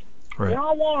music. Right.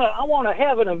 I want to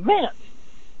have an event,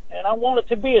 and I want it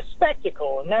to be a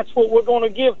spectacle, and that's what we're going to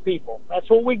give people. That's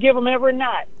what we give them every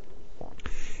night.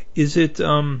 Is it,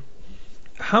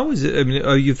 how is it, I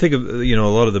mean, you think of, a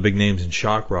lot of the big names in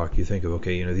shock rock, you think of,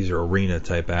 okay, these are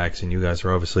arena-type acts, and you guys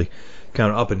are obviously kind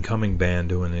of up-and-coming band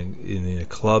doing it in a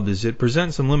club. Does it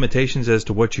present some limitations as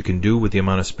to what you can do with the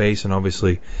amount of space? And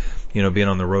obviously, being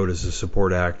on the road as a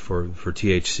support act for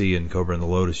THC and Cobra and the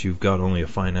Lotus, you've got only a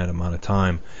finite amount of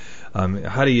time.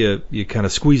 How do you kind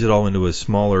of squeeze it all into a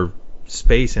smaller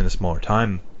space and a smaller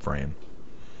time frame?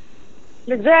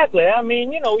 Exactly. I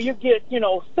mean, you get,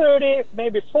 30,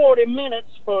 maybe 40 minutes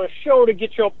for a show to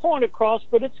get your point across,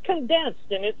 but it's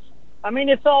condensed, and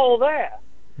it's all there.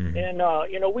 Mm-hmm.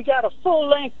 And, we got a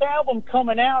full-length album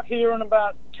coming out here in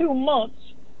about 2 months,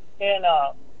 and,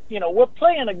 we're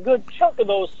playing a good chunk of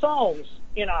those songs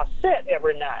in our set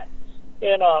every night.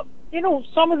 And,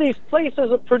 some of these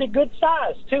places are pretty good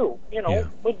size, too.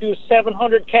 We do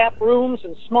 700 cap rooms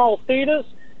and small theaters,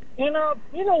 and,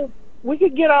 we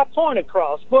could get our point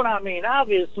across. But,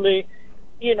 obviously,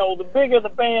 the bigger the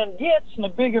band gets and the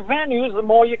bigger venues, the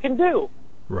more you can do.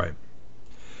 Right.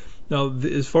 Now,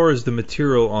 as far as the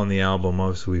material on the album,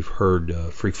 obviously we've heard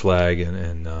Freak Flag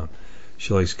and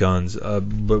She Likes Guns,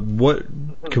 but what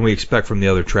can we expect from the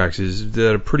other tracks? Is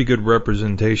that a pretty good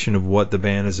representation of what the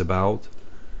band is about?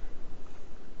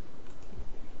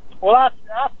 Well, I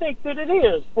think that it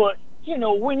is, but,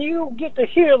 when you get to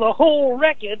hear the whole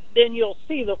record, then you'll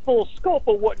see the full scope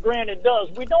of what Granny does.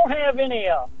 We don't have any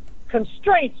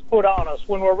constraints put on us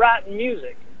when we're writing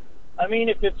music.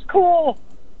 If it's cool,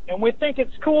 and we think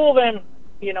it's cool, then,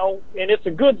 and it's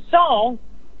a good song,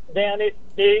 then it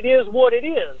is what it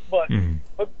is.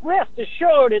 But rest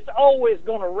assured, it's always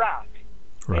going to rock.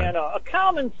 Right. And a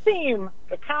common theme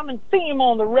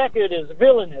on the record is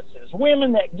villainesses,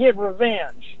 women that get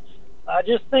revenge. I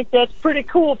just think that's pretty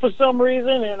cool for some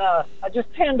reason, and I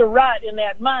just tend to write in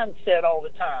that mindset all the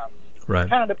time. Right.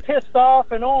 Kind of pissed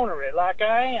off and ornery, like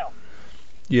I am.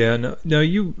 Yeah, no,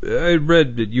 I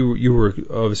read that you were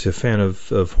obviously a fan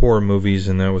of horror movies,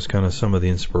 and that was kind of some of the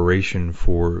inspiration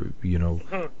for,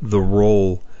 the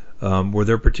role. Were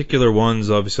there particular ones?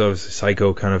 Obviously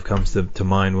Psycho kind of comes to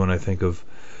mind when I think of,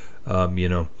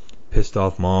 pissed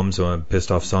off moms or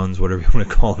pissed off sons, whatever you want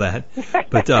to call that.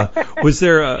 But was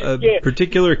there a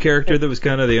particular character that was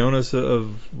kind of the onus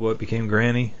of what became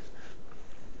Granny?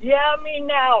 Yeah, I mean,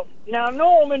 now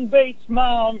Norman Bates'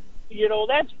 mom, you know,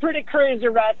 that's pretty crazy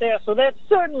right there. So that's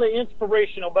certainly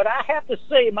inspirational. But I have to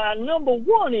say my number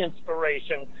one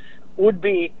inspiration would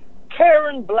be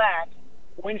Karen Black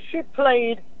when she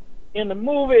played in the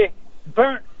movie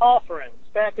Burnt Offerings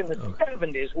back in the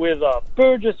 70s with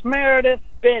Burgess Meredith,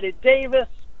 Bette Davis,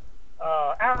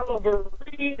 Oliver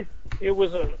Reed. It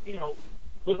was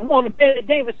one of Bette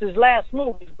Davis's last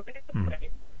movies. But anyway,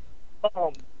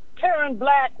 Karen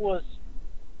Black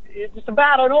it's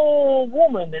about an old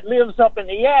woman that lives up in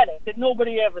the attic that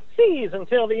nobody ever sees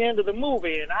until the end of the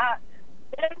movie. And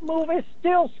that movie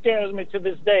still scares me to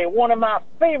this day. One of my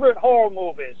favorite horror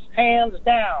movies, hands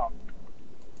down.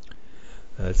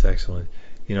 That's excellent.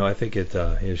 You know, I think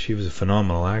she was a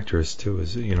phenomenal actress too.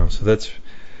 So that's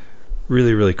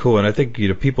really, really cool. And I think, you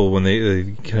know, people, when they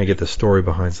kind of get the story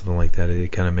behind something like that,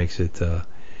 it kind of makes it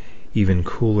even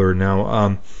cooler.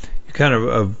 Now, you kind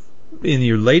of in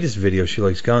your latest video, She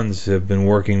Likes Guns, have been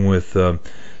working with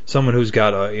someone who's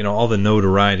got all the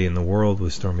notoriety in the world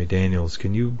with Stormy Daniels.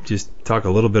 Can you just talk a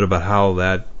little bit about how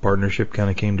that partnership kind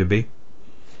of came to be?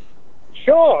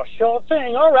 Sure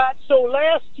thing. All right. So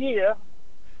last year,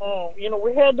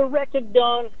 we had the record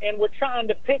done, and we're trying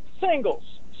to pick singles.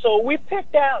 So we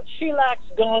picked out She Likes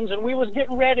Guns, and we was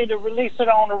getting ready to release it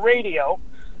on the radio.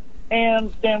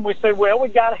 And then we said, well, we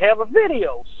got to have a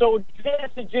video. So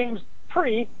Jesse James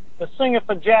Dupree, the singer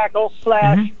for Jackal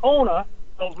 / owner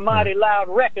of Mighty Loud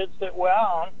Records that we're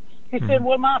on, he said,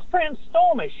 well, my friend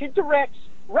Stormy, she directs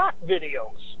rock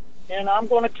videos, and I'm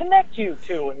going to connect you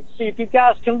two and see if you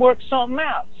guys can work something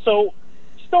out. So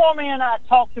Stormy and I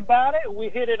talked about it. We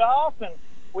hit it off, and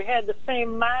we had the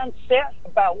same mindset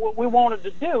about what we wanted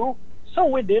to do, so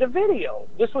we did a video.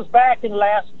 This was back in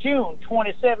last June,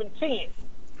 2017.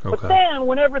 But then,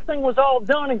 when everything was all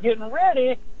done and getting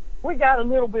ready, we got a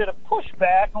little bit of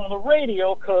pushback on the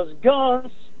radio because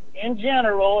guns, in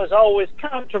general, is always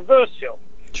controversial.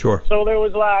 Sure. So there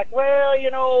was like,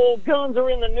 well, guns are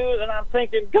in the news, and I'm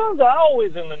thinking, guns are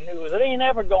always in the news. It ain't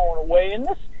ever going away. And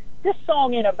this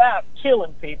song ain't about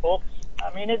killing people.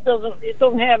 I mean, it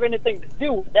doesn't have anything to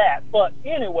do with that. But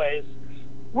anyways,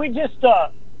 we just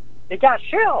it got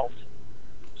shelved.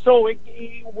 So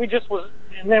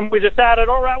and then we decided,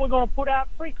 all right, we're going to put out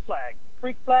Freak Flag.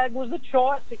 Freak Flag was the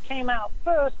choice. It came out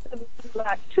first. And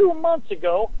like 2 months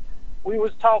ago, we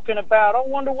was talking about, I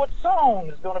wonder what song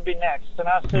is going to be next. And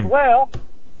I said, well,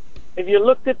 if you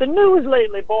looked at the news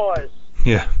lately, boys,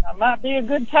 that might be a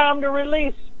good time to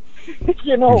release,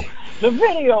 the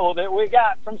video that we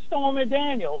got from Stormy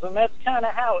Daniels. And that's kind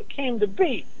of how it came to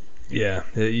be. Yeah,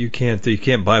 you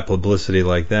can't buy publicity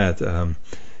like that.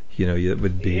 It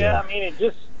would be. Yeah, I mean, it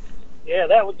just,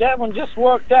 that one just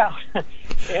worked out. And,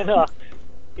 and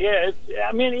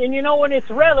it's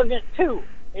relevant too.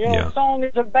 The song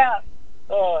is about,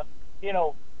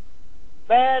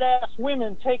 badass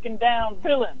women taking down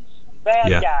villains,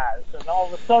 bad guys, and all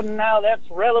of a sudden now that's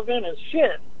relevant as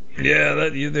shit. Yeah,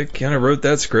 they kind of wrote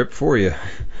that script for you.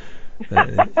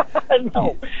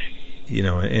 No. In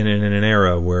an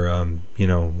era where,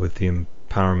 with the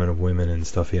empowerment of women and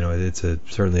stuff, it's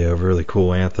certainly a really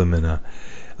cool anthem, and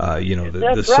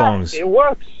the songs. It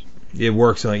works. It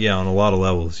works on a lot of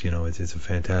levels. It's a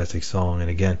fantastic song. And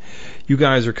again, you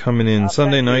guys are coming in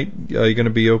Sunday night. You're going to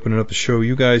be opening up the show.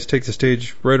 You guys take the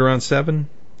stage right around 7.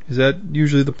 Is that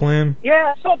usually the plan?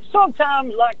 Yeah,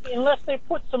 sometimes, unless they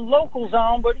put some locals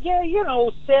on, but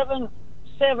 7,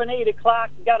 8 o'clock,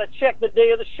 got to check the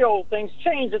day of the show. Things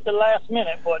change at the last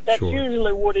minute, but that's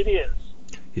usually what it is.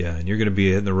 Yeah, and you're going to be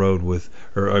hitting the road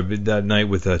that night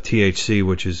with THC,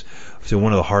 which is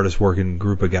one of the hardest working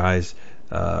group of guys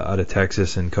out of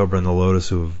Texas, and Cobra and the Lotus,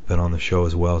 who have been on the show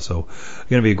as well. So it's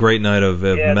going to be a great night of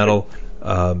metal.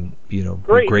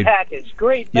 Great package,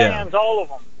 great bands, all of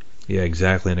them. Yeah,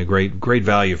 exactly, and a great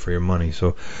value for your money. So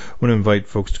I want to invite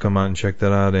folks to come out and check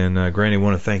that out. And Granny, I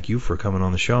want to thank you for coming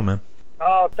on the show, man.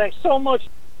 Oh, thanks so much.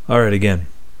 All right, again,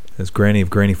 that's Granny of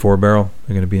Granny 4Barrel.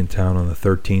 They're going to be in town on the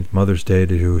 13th, Mother's Day,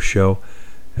 to do a show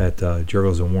at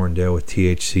Jurgles in Warrendale with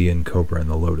THC and Cobra and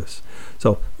the Lotus.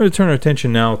 So we're going to turn our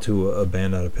attention now to a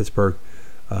band out of Pittsburgh.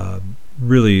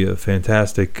 Really a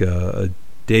fantastic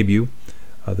debut.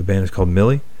 The band is called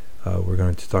Millie. We're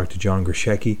going to talk to John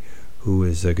Grishecki, who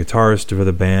is a guitarist for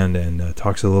the band, and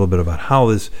talks a little bit about how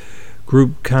this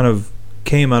group kind of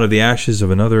came out of the ashes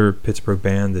of another Pittsburgh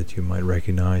band that you might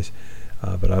recognize.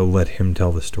 But I will let him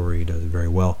tell the story. He does it very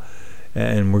well.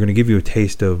 And we're going to give you a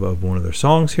taste of one of their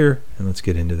songs here, and let's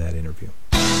get into that interview.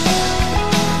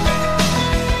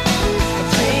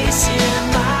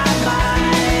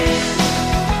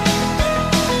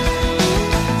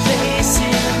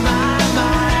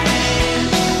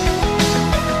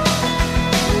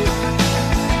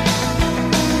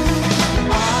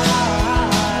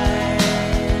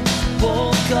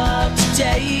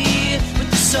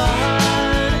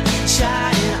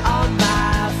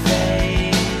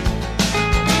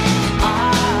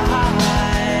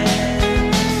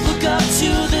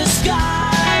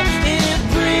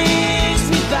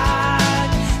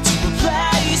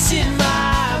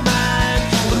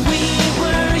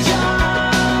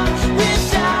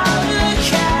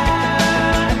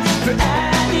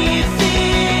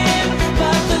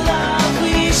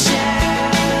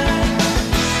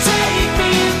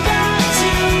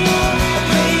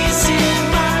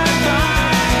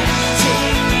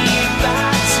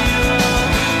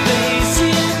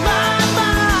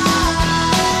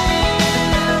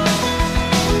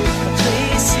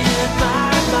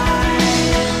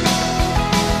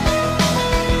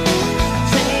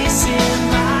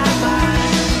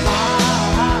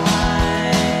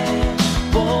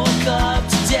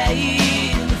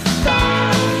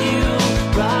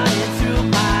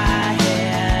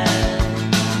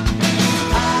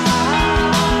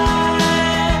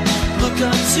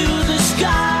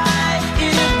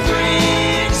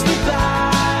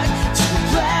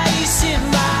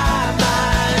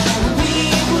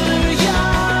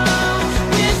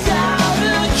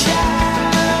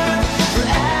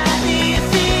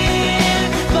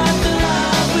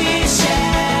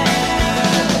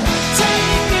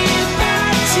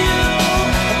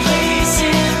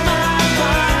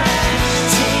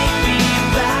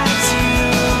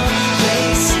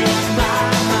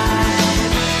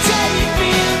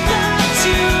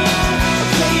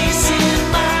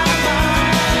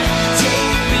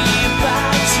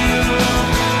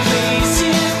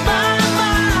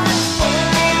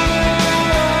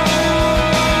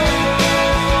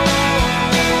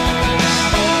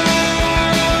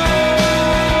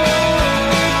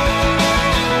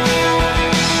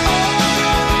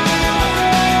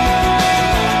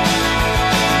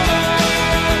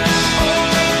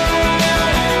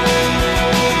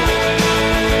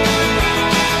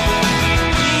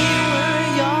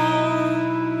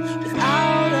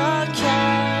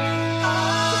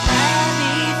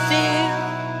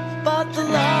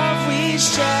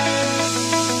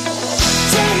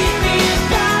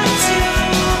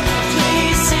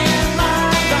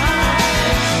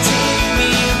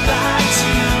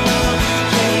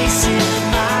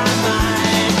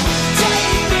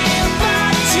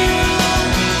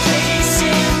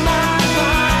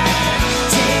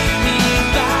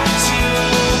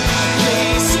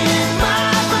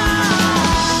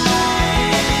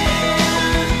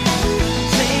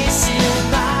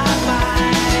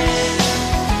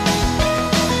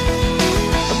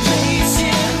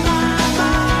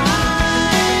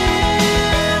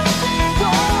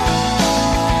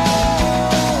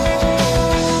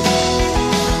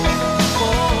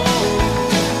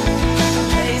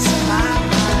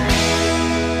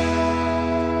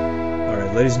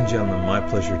 Ladies and gentlemen, my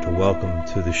pleasure to welcome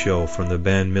to the show from the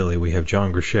band Millie. We have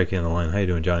John Grishecki on the line. How you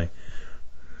doing, Johnny?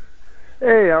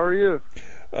 Hey, how are you?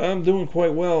 I'm doing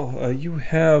quite well. You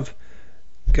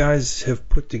guys have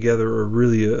put together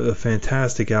a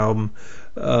fantastic album.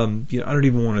 I don't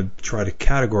even want to try to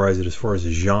categorize it as far as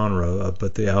a genre,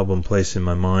 but the album Place in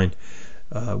My Mind,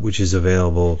 which is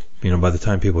available, by the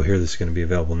time people hear this, is going to be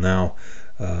available now.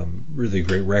 Really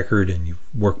great record, and you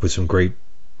work with some great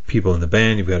people in the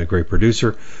band. You've got a great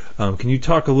producer. Can you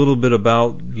talk a little bit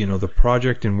about, the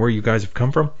project and where you guys have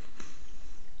come from?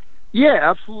 Yeah,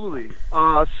 absolutely.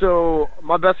 So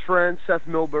my best friend, Seth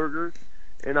Milberger,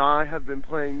 and I have been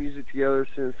playing music together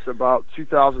since about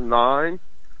 2009.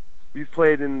 We've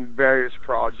played in various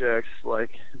projects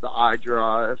like the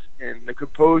iDrive and the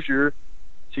Composure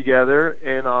together,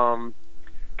 and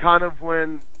kind of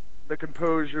when the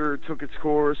Composure took its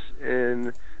course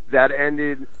and that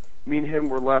ended, me and him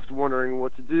were left wondering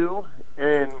what to do,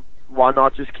 and why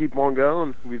not just keep on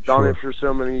going? We've done it for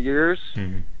so many years.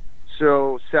 Mm-hmm.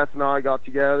 So Seth and I got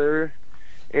together,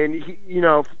 and he's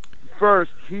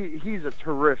a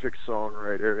terrific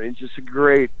songwriter and just a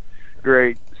great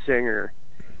singer.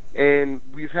 And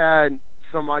we've had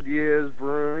some ideas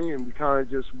brewing, and we kind of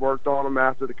just worked on them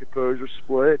after the Composure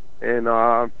split.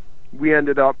 And we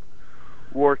ended up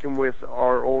working with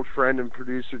our old friend and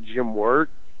producer Jim Wirt,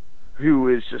 who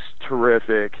is just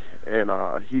terrific. And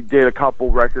he did a couple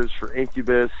records for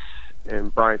Incubus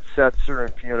and Brian Setzer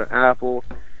and Fiona Apple.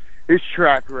 His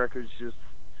track record is just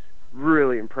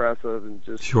really impressive, and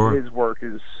just his work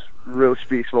really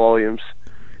speaks volumes.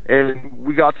 And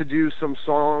we got to do some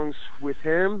songs with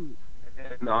him,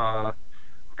 and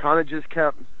kind of just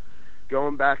kept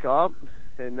going back up.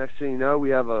 And next thing you know,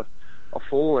 we have a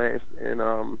full length.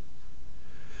 And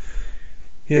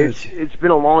it's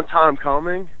been a long time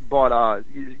coming, but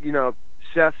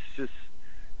Seth's just,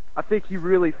 I think he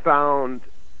really found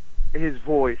his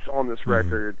voice on this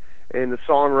record. And the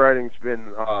songwriting's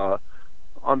been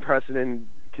unprecedented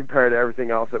compared to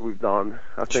everything else that we've done.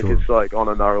 I think it's like on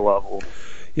another level.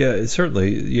 Yeah, it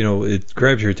certainly, it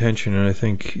grabs your attention, and I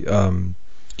think,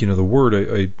 the word,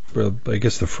 I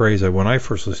guess the phrase, when I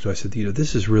first listened to it, I said,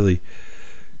 this is really,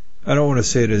 I don't want to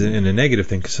say it in a negative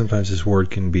thing, because sometimes this word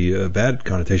can be a bad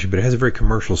connotation, but it has a very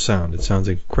commercial sound. It sounds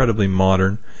incredibly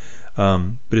modern,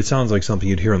 but it sounds like something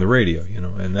you'd hear on the radio,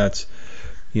 and that's,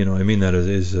 I mean that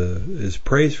as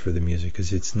praise for the music,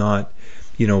 because it's not,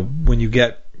 when you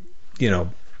get, we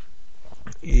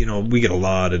get a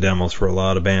lot of demos for a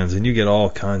lot of bands, and you get all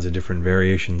kinds of different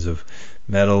variations of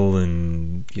metal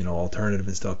and, alternative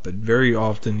and stuff, but very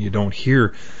often you don't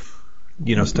hear,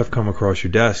 stuff come across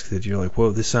your desk that you're like,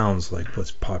 whoa, this sounds like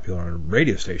what's popular on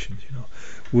radio stations,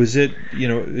 Was it,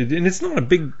 and it's not a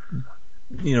big,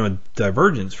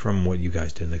 divergence from what you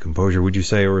guys did in the Composure, would you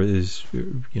say, or is,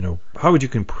 how would you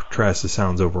contrast the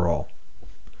sounds overall?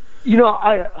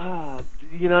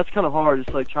 It's kind of hard.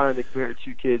 It's like trying to compare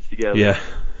two kids together. Yeah.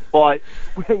 But,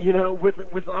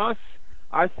 with us,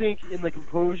 I think in the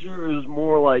Composure it was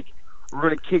more like we're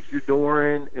going to kick your door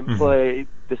in and play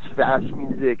this fast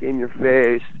music in your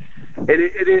face.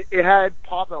 It had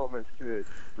pop elements to it,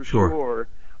 for sure.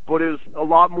 But it was a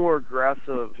lot more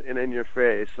aggressive and in your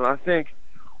face. And I think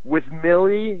with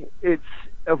Millie, it's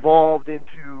evolved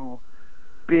into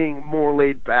being more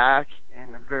laid back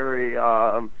and very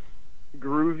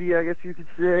groovy, I guess you could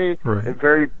say, and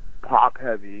very pop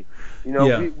heavy.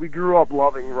 We grew up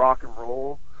loving rock and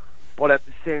roll, but at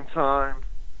the same time,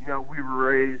 we were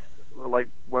raised, like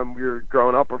when we were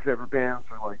growing up, our favorite bands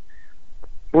were like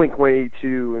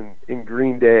Blink-182 and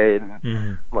Green Day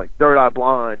and like Third Eye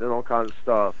Blind and all kinds of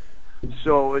stuff.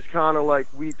 So it's kind of like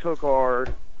we took our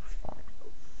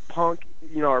punk,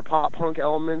 our pop punk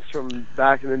elements from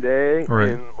back in the day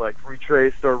and like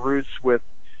retraced our roots with,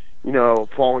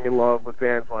 falling in love with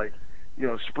bands like,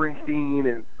 Springsteen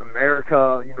and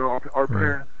America. Our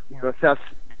parents, Seth's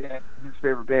his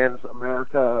favorite band is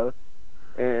America,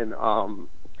 and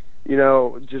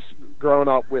just growing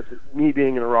up with me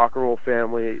being in a rock and roll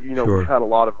family, we've had a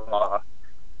lot of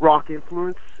rock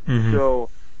influence. So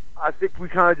I think we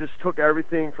kind of just took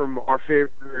everything from our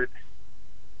favorite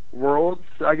worlds,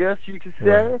 I guess you could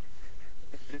say, and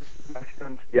just mashed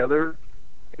them together.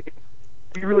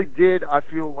 We really did, I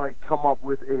feel like, come up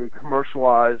with a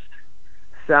commercialized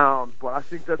sound, but I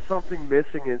think that's something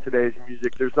missing in today's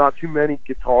music. There's not too many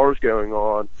guitars going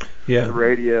on the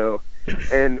radio,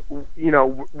 and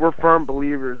we're firm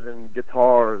believers in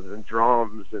guitars and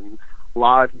drums and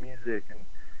live music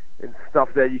and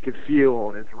stuff that you can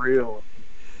feel and it's real.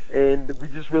 And we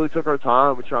just really took our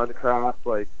time with trying to craft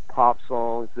like pop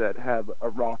songs that have a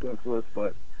rock influence,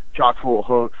 but chock full of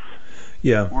hooks.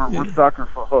 Yeah. We're sucker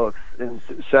for hooks, and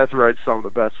Seth writes some of the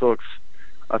best hooks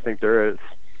I think there is.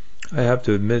 I have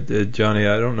to admit, Johnny,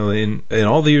 I don't know, in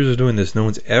all the years of doing this, no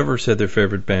one's ever said their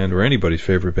favorite band or anybody's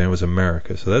favorite band was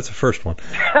America, so that's the first one.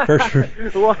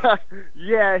 Well,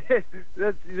 yeah,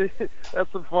 that's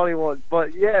a funny one.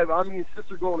 But, yeah, I mean,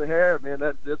 Sister Golden Hair, man,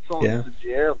 that song is a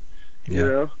jam, you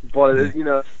know? But, you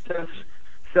know,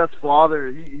 Seth's father,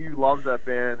 he loves that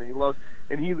band,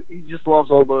 and he just loves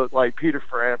all the, like, Peter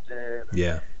Frampton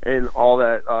and all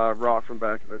that rock from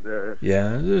back in the day.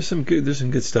 Yeah, there's some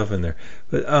good stuff in there.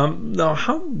 But now,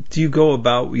 how do you go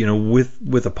about, you know,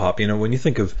 with a pop? You know, when you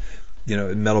think of, you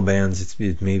know, metal bands,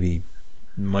 it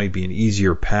might be an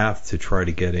easier path to try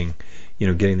to getting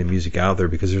the music out there,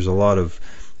 because there's a lot of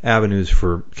avenues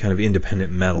for kind of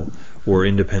independent metal or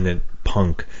independent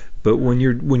punk. But when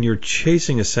you're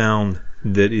chasing a sound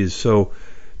that is so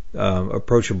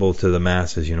approachable to the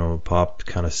masses, you know, pop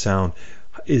kind of sound,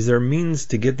 is there means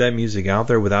to get that music out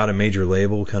there without a major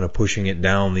label kind of pushing it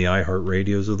down the iHeart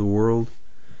radios of the world?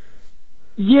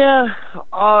 Yeah,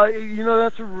 you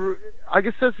know, I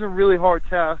guess that's a really hard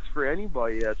task for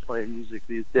anybody that's playing music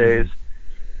these days.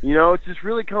 Mm-hmm. You know, it just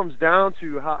really comes down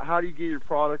to how do you get your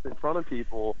product in front of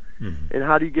people, and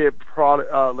how do you get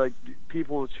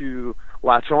people to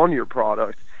latch on to your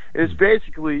product. It's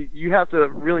basically, you have to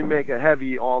really make a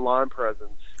heavy online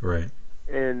presence, right?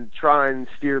 And try and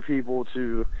steer people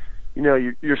to, you know,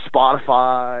 your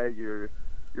Spotify, your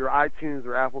iTunes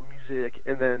or Apple Music,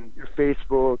 and then your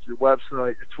Facebook, your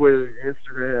website, your Twitter, your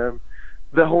Instagram,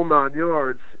 the whole 9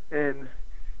 yards. And,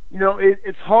 you know,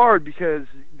 it's hard because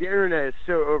the internet is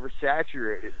so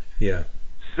oversaturated. Yeah.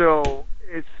 So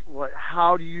it's like,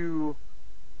 how do you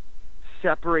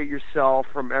separate yourself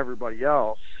from everybody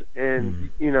else?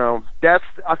 And you know,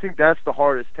 I think that's the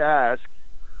hardest task.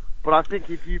 But I think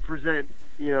if you present,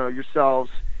 you know, yourselves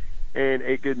in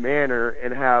a good manner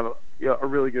and have, you know, a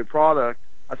really good product,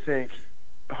 I think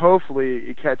hopefully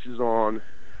it catches on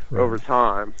over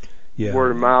time. Yeah.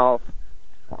 Word of mouth,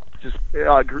 just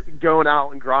going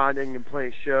out and grinding and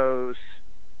playing shows,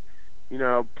 you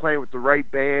know, playing with the right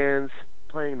bands,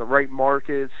 playing in the right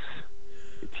markets,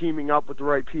 teaming up with the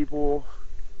right people.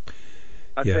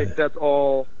 I think that's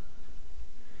all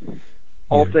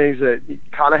things that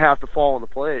kind of have to fall into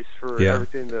place for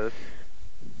everything to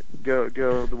go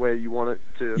the way you want it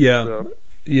to. Yeah. So.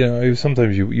 Yeah,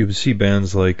 sometimes you see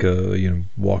bands like you know,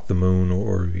 Walk the Moon,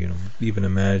 or you know, even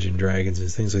Imagine Dragons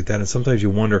and things like that, and sometimes you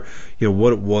wonder, you know,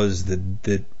 what it was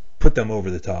that put them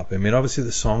over the top. I mean, obviously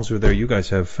the songs are there. You guys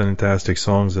have fantastic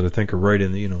songs that I think are right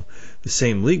in the, you know, the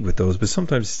same league with those. But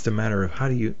sometimes it's a matter of how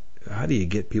do you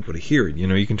get people to hear it? You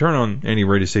know, you can turn on any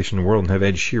radio station in the world and have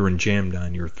Ed Sheeran jammed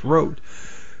down your throat,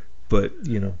 but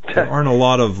you know, there aren't a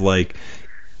lot of like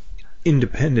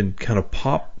independent kind of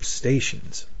pop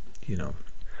stations, you know.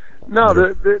 No,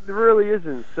 there really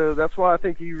isn't. So that's why I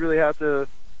think you really have to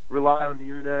rely on the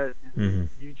internet and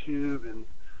YouTube and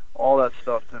all that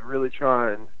stuff to really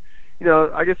try and, you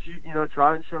know, I guess you know,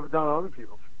 try and shove it down other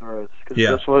people's throats, because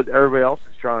that's what everybody else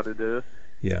is trying to do.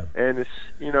 Yeah. And it's,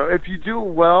 you know, if you do it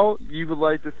well, you would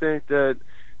like to think that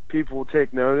people will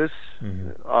take notice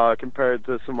compared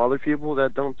to some other people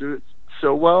that don't do it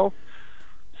so well.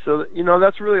 So, you know,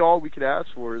 that's really all we could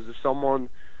ask for, is if someone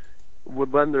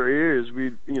would lend their ears,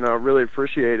 we'd, you know, really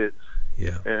appreciate it.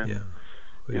 Yeah. And, yeah.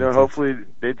 You know, hopefully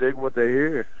they dig what they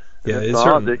hear. Yeah, if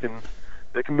not, they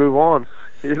can move on.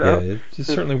 You know? Yeah, it's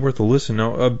certainly worth a listen.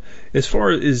 Now, as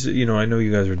far as, you know, I know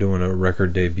you guys are doing a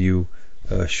record debut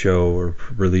show or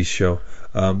release show.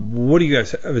 What do you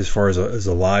guys have as far as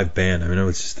a live band? I mean, I know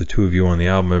it's just the two of you on the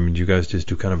album. I mean, do you guys just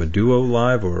do kind of a duo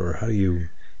live, or how do you?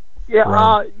 Yeah,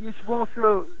 well,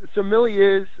 so Millie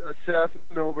is Seth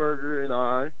Milberger and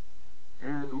I,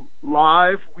 and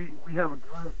live we have a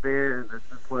great band that's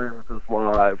been playing with us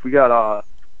live. We got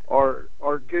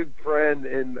our good friend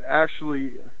and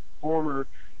actually former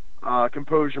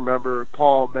composer member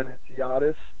Paul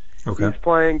Menetiadis. Okay. He's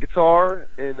playing guitar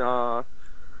and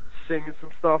singing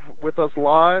some stuff with us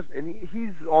live, and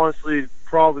he's honestly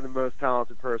probably the most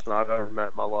talented person I've ever met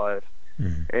in my life.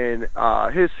 And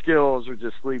his skills are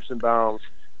just leaps and bounds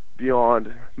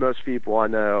beyond most people I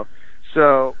know.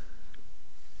 So,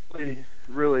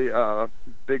 really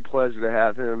big pleasure to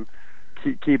have him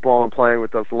keep on playing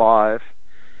with us live.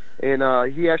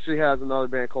 And he actually has another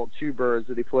band called Two Birds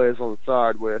that he plays on the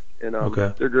side with, and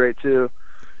they're great too.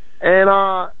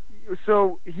 And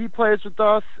so he plays with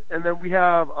us, and then we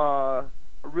have a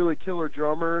really killer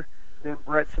drummer named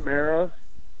Brett Samara.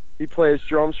 He plays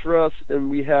drums for us,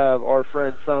 and we have our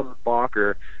friend Simon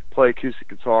Bacher play acoustic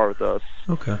guitar with us.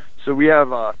 Okay. So we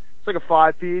have it's like a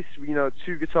 5-piece, you know,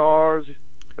 2 guitars,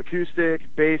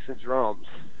 acoustic, bass, and drums.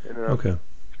 And, Okay.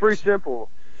 It's pretty simple,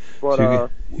 but So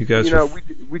you guys you know,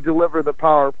 we deliver the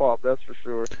power pop, that's for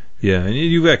sure. Yeah, and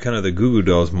you've got kind of the Goo Goo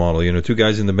Dolls model, you know, 2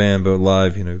 guys in the band, but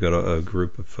live, you know, you've got a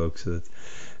group of folks that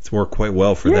it's worked quite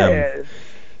well for them.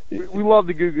 Yeah, we love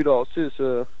the Goo Goo Dolls too,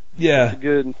 so Yeah.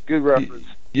 it's a good reference.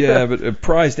 Yeah, but a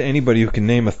prize to anybody who can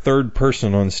name a third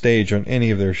person on stage on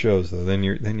any of their shows, though. Then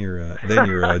you're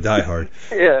diehard.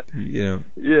 Yeah. You know,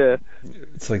 Yeah.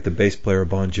 it's like the bass player of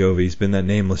Bon Jovi. He's been that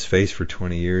nameless face for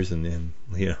 20 years, and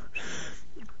you know,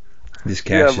 just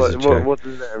cashes a check. What's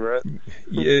his name, right?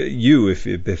 Yeah, you, if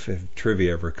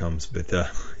trivia ever comes, but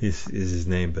is his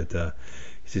name, but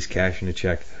he's just cashing a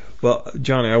check. Well,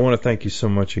 Johnny, I want to thank you so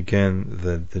much again.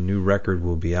 The new record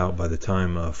will be out by the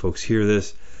time folks hear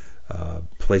this.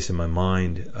 Place in My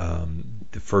Mind,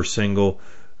 the first single,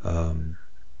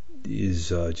 is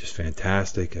just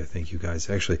fantastic. I think you guys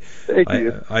actually, Thank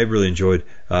you. I really enjoyed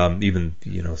even,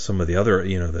 you know, some of the other,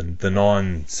 you know, the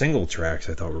non-single tracks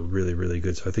I thought were really, really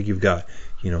good. So I think you've got,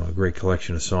 you know, a great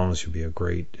collection of songs. Should be a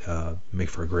great, make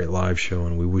for a great live show,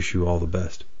 and we wish you all the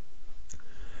best.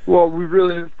 Well, we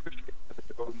really appreciate it.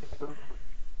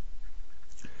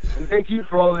 And thank you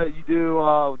for all that you do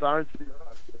with Iron City Rock.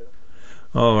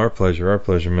 Oh, our pleasure,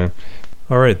 man.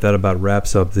 All right, that about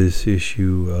wraps up this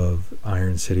issue of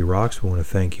Iron City Rocks. We want to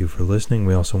thank you for listening.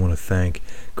 We also want to thank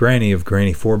Granny of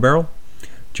Granny 4Barrel,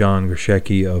 John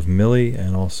Grishecki of Millie,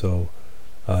 and also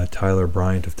Tyler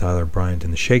Bryant of Tyler Bryant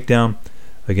and the Shakedown.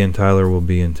 Again, Tyler will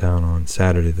be in town on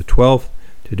Saturday the 12th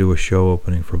to do a show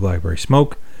opening for Blackberry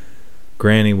Smoke.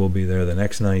 Granny will be there the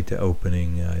next night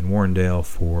opening in Warrendale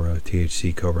for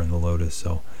THC, Cobra and the Lotus.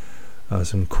 So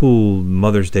some cool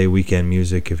Mother's Day weekend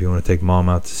music if you want to take mom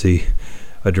out to see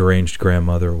a deranged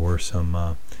grandmother, or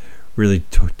some really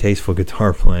tasteful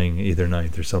guitar playing either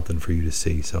night. There's something for you to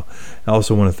see. So I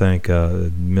also want to thank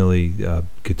Millie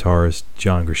guitarist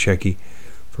John Grishecki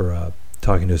for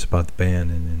talking to us about the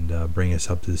band and bringing us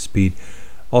up to the speed.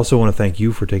 Also want to thank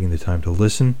you for taking the time to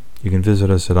listen. You can visit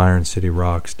us at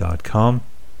IronCityRocks.com.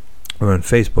 We're on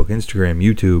Facebook, Instagram,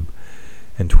 YouTube,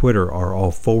 and Twitter are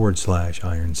all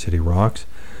 /Iron City Rocks.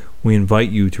 We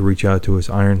invite you to reach out to us,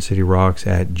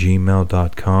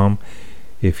 ironcityrocks@gmail.com.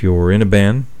 If you're in a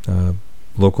band,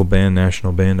 local band,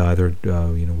 national band, either,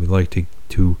 you know, we like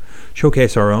to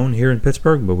showcase our own here in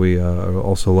Pittsburgh, but we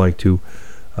also like to,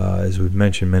 as we've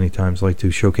mentioned many times, like to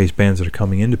showcase bands that are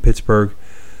coming into Pittsburgh,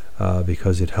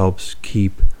 because it helps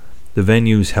keep the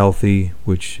venues healthy,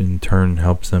 which in turn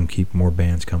helps them keep more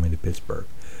bands coming to Pittsburgh.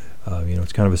 You know,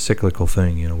 it's kind of a cyclical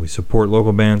thing. You know, we support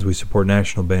local bands, we support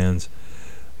national bands.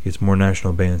 It gets more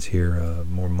national bands here,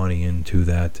 more money into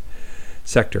that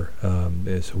sector.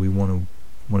 So we want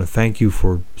to thank you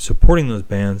for supporting those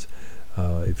bands.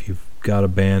 If you've got a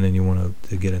band and you want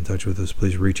to get in touch with us,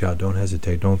 please reach out. Don't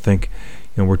hesitate. Don't think,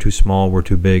 you know, we're too small, we're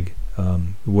too big,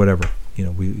 whatever. You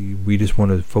know, we just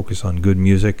want to focus on good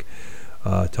music,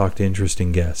 talk to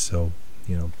interesting guests. So,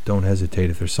 you know, don't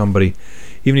hesitate. If there's somebody,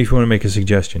 even if you want to make a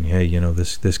suggestion, hey, you know,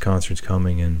 this concert's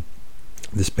coming and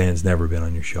this band's never been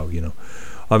on your show. You know,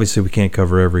 obviously we can't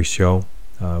cover every show.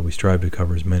 We strive to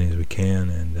cover as many as we can,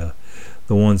 and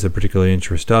the ones that particularly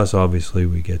interest us, obviously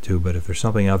we get to. But if there's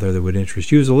something out there that would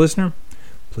interest you as a listener,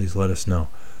 please let us know.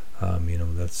 You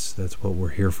know, that's what we're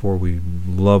here for. We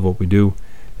love what we do,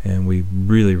 and we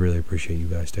really, really appreciate you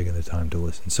guys taking the time to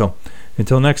listen. So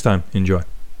until next time, enjoy.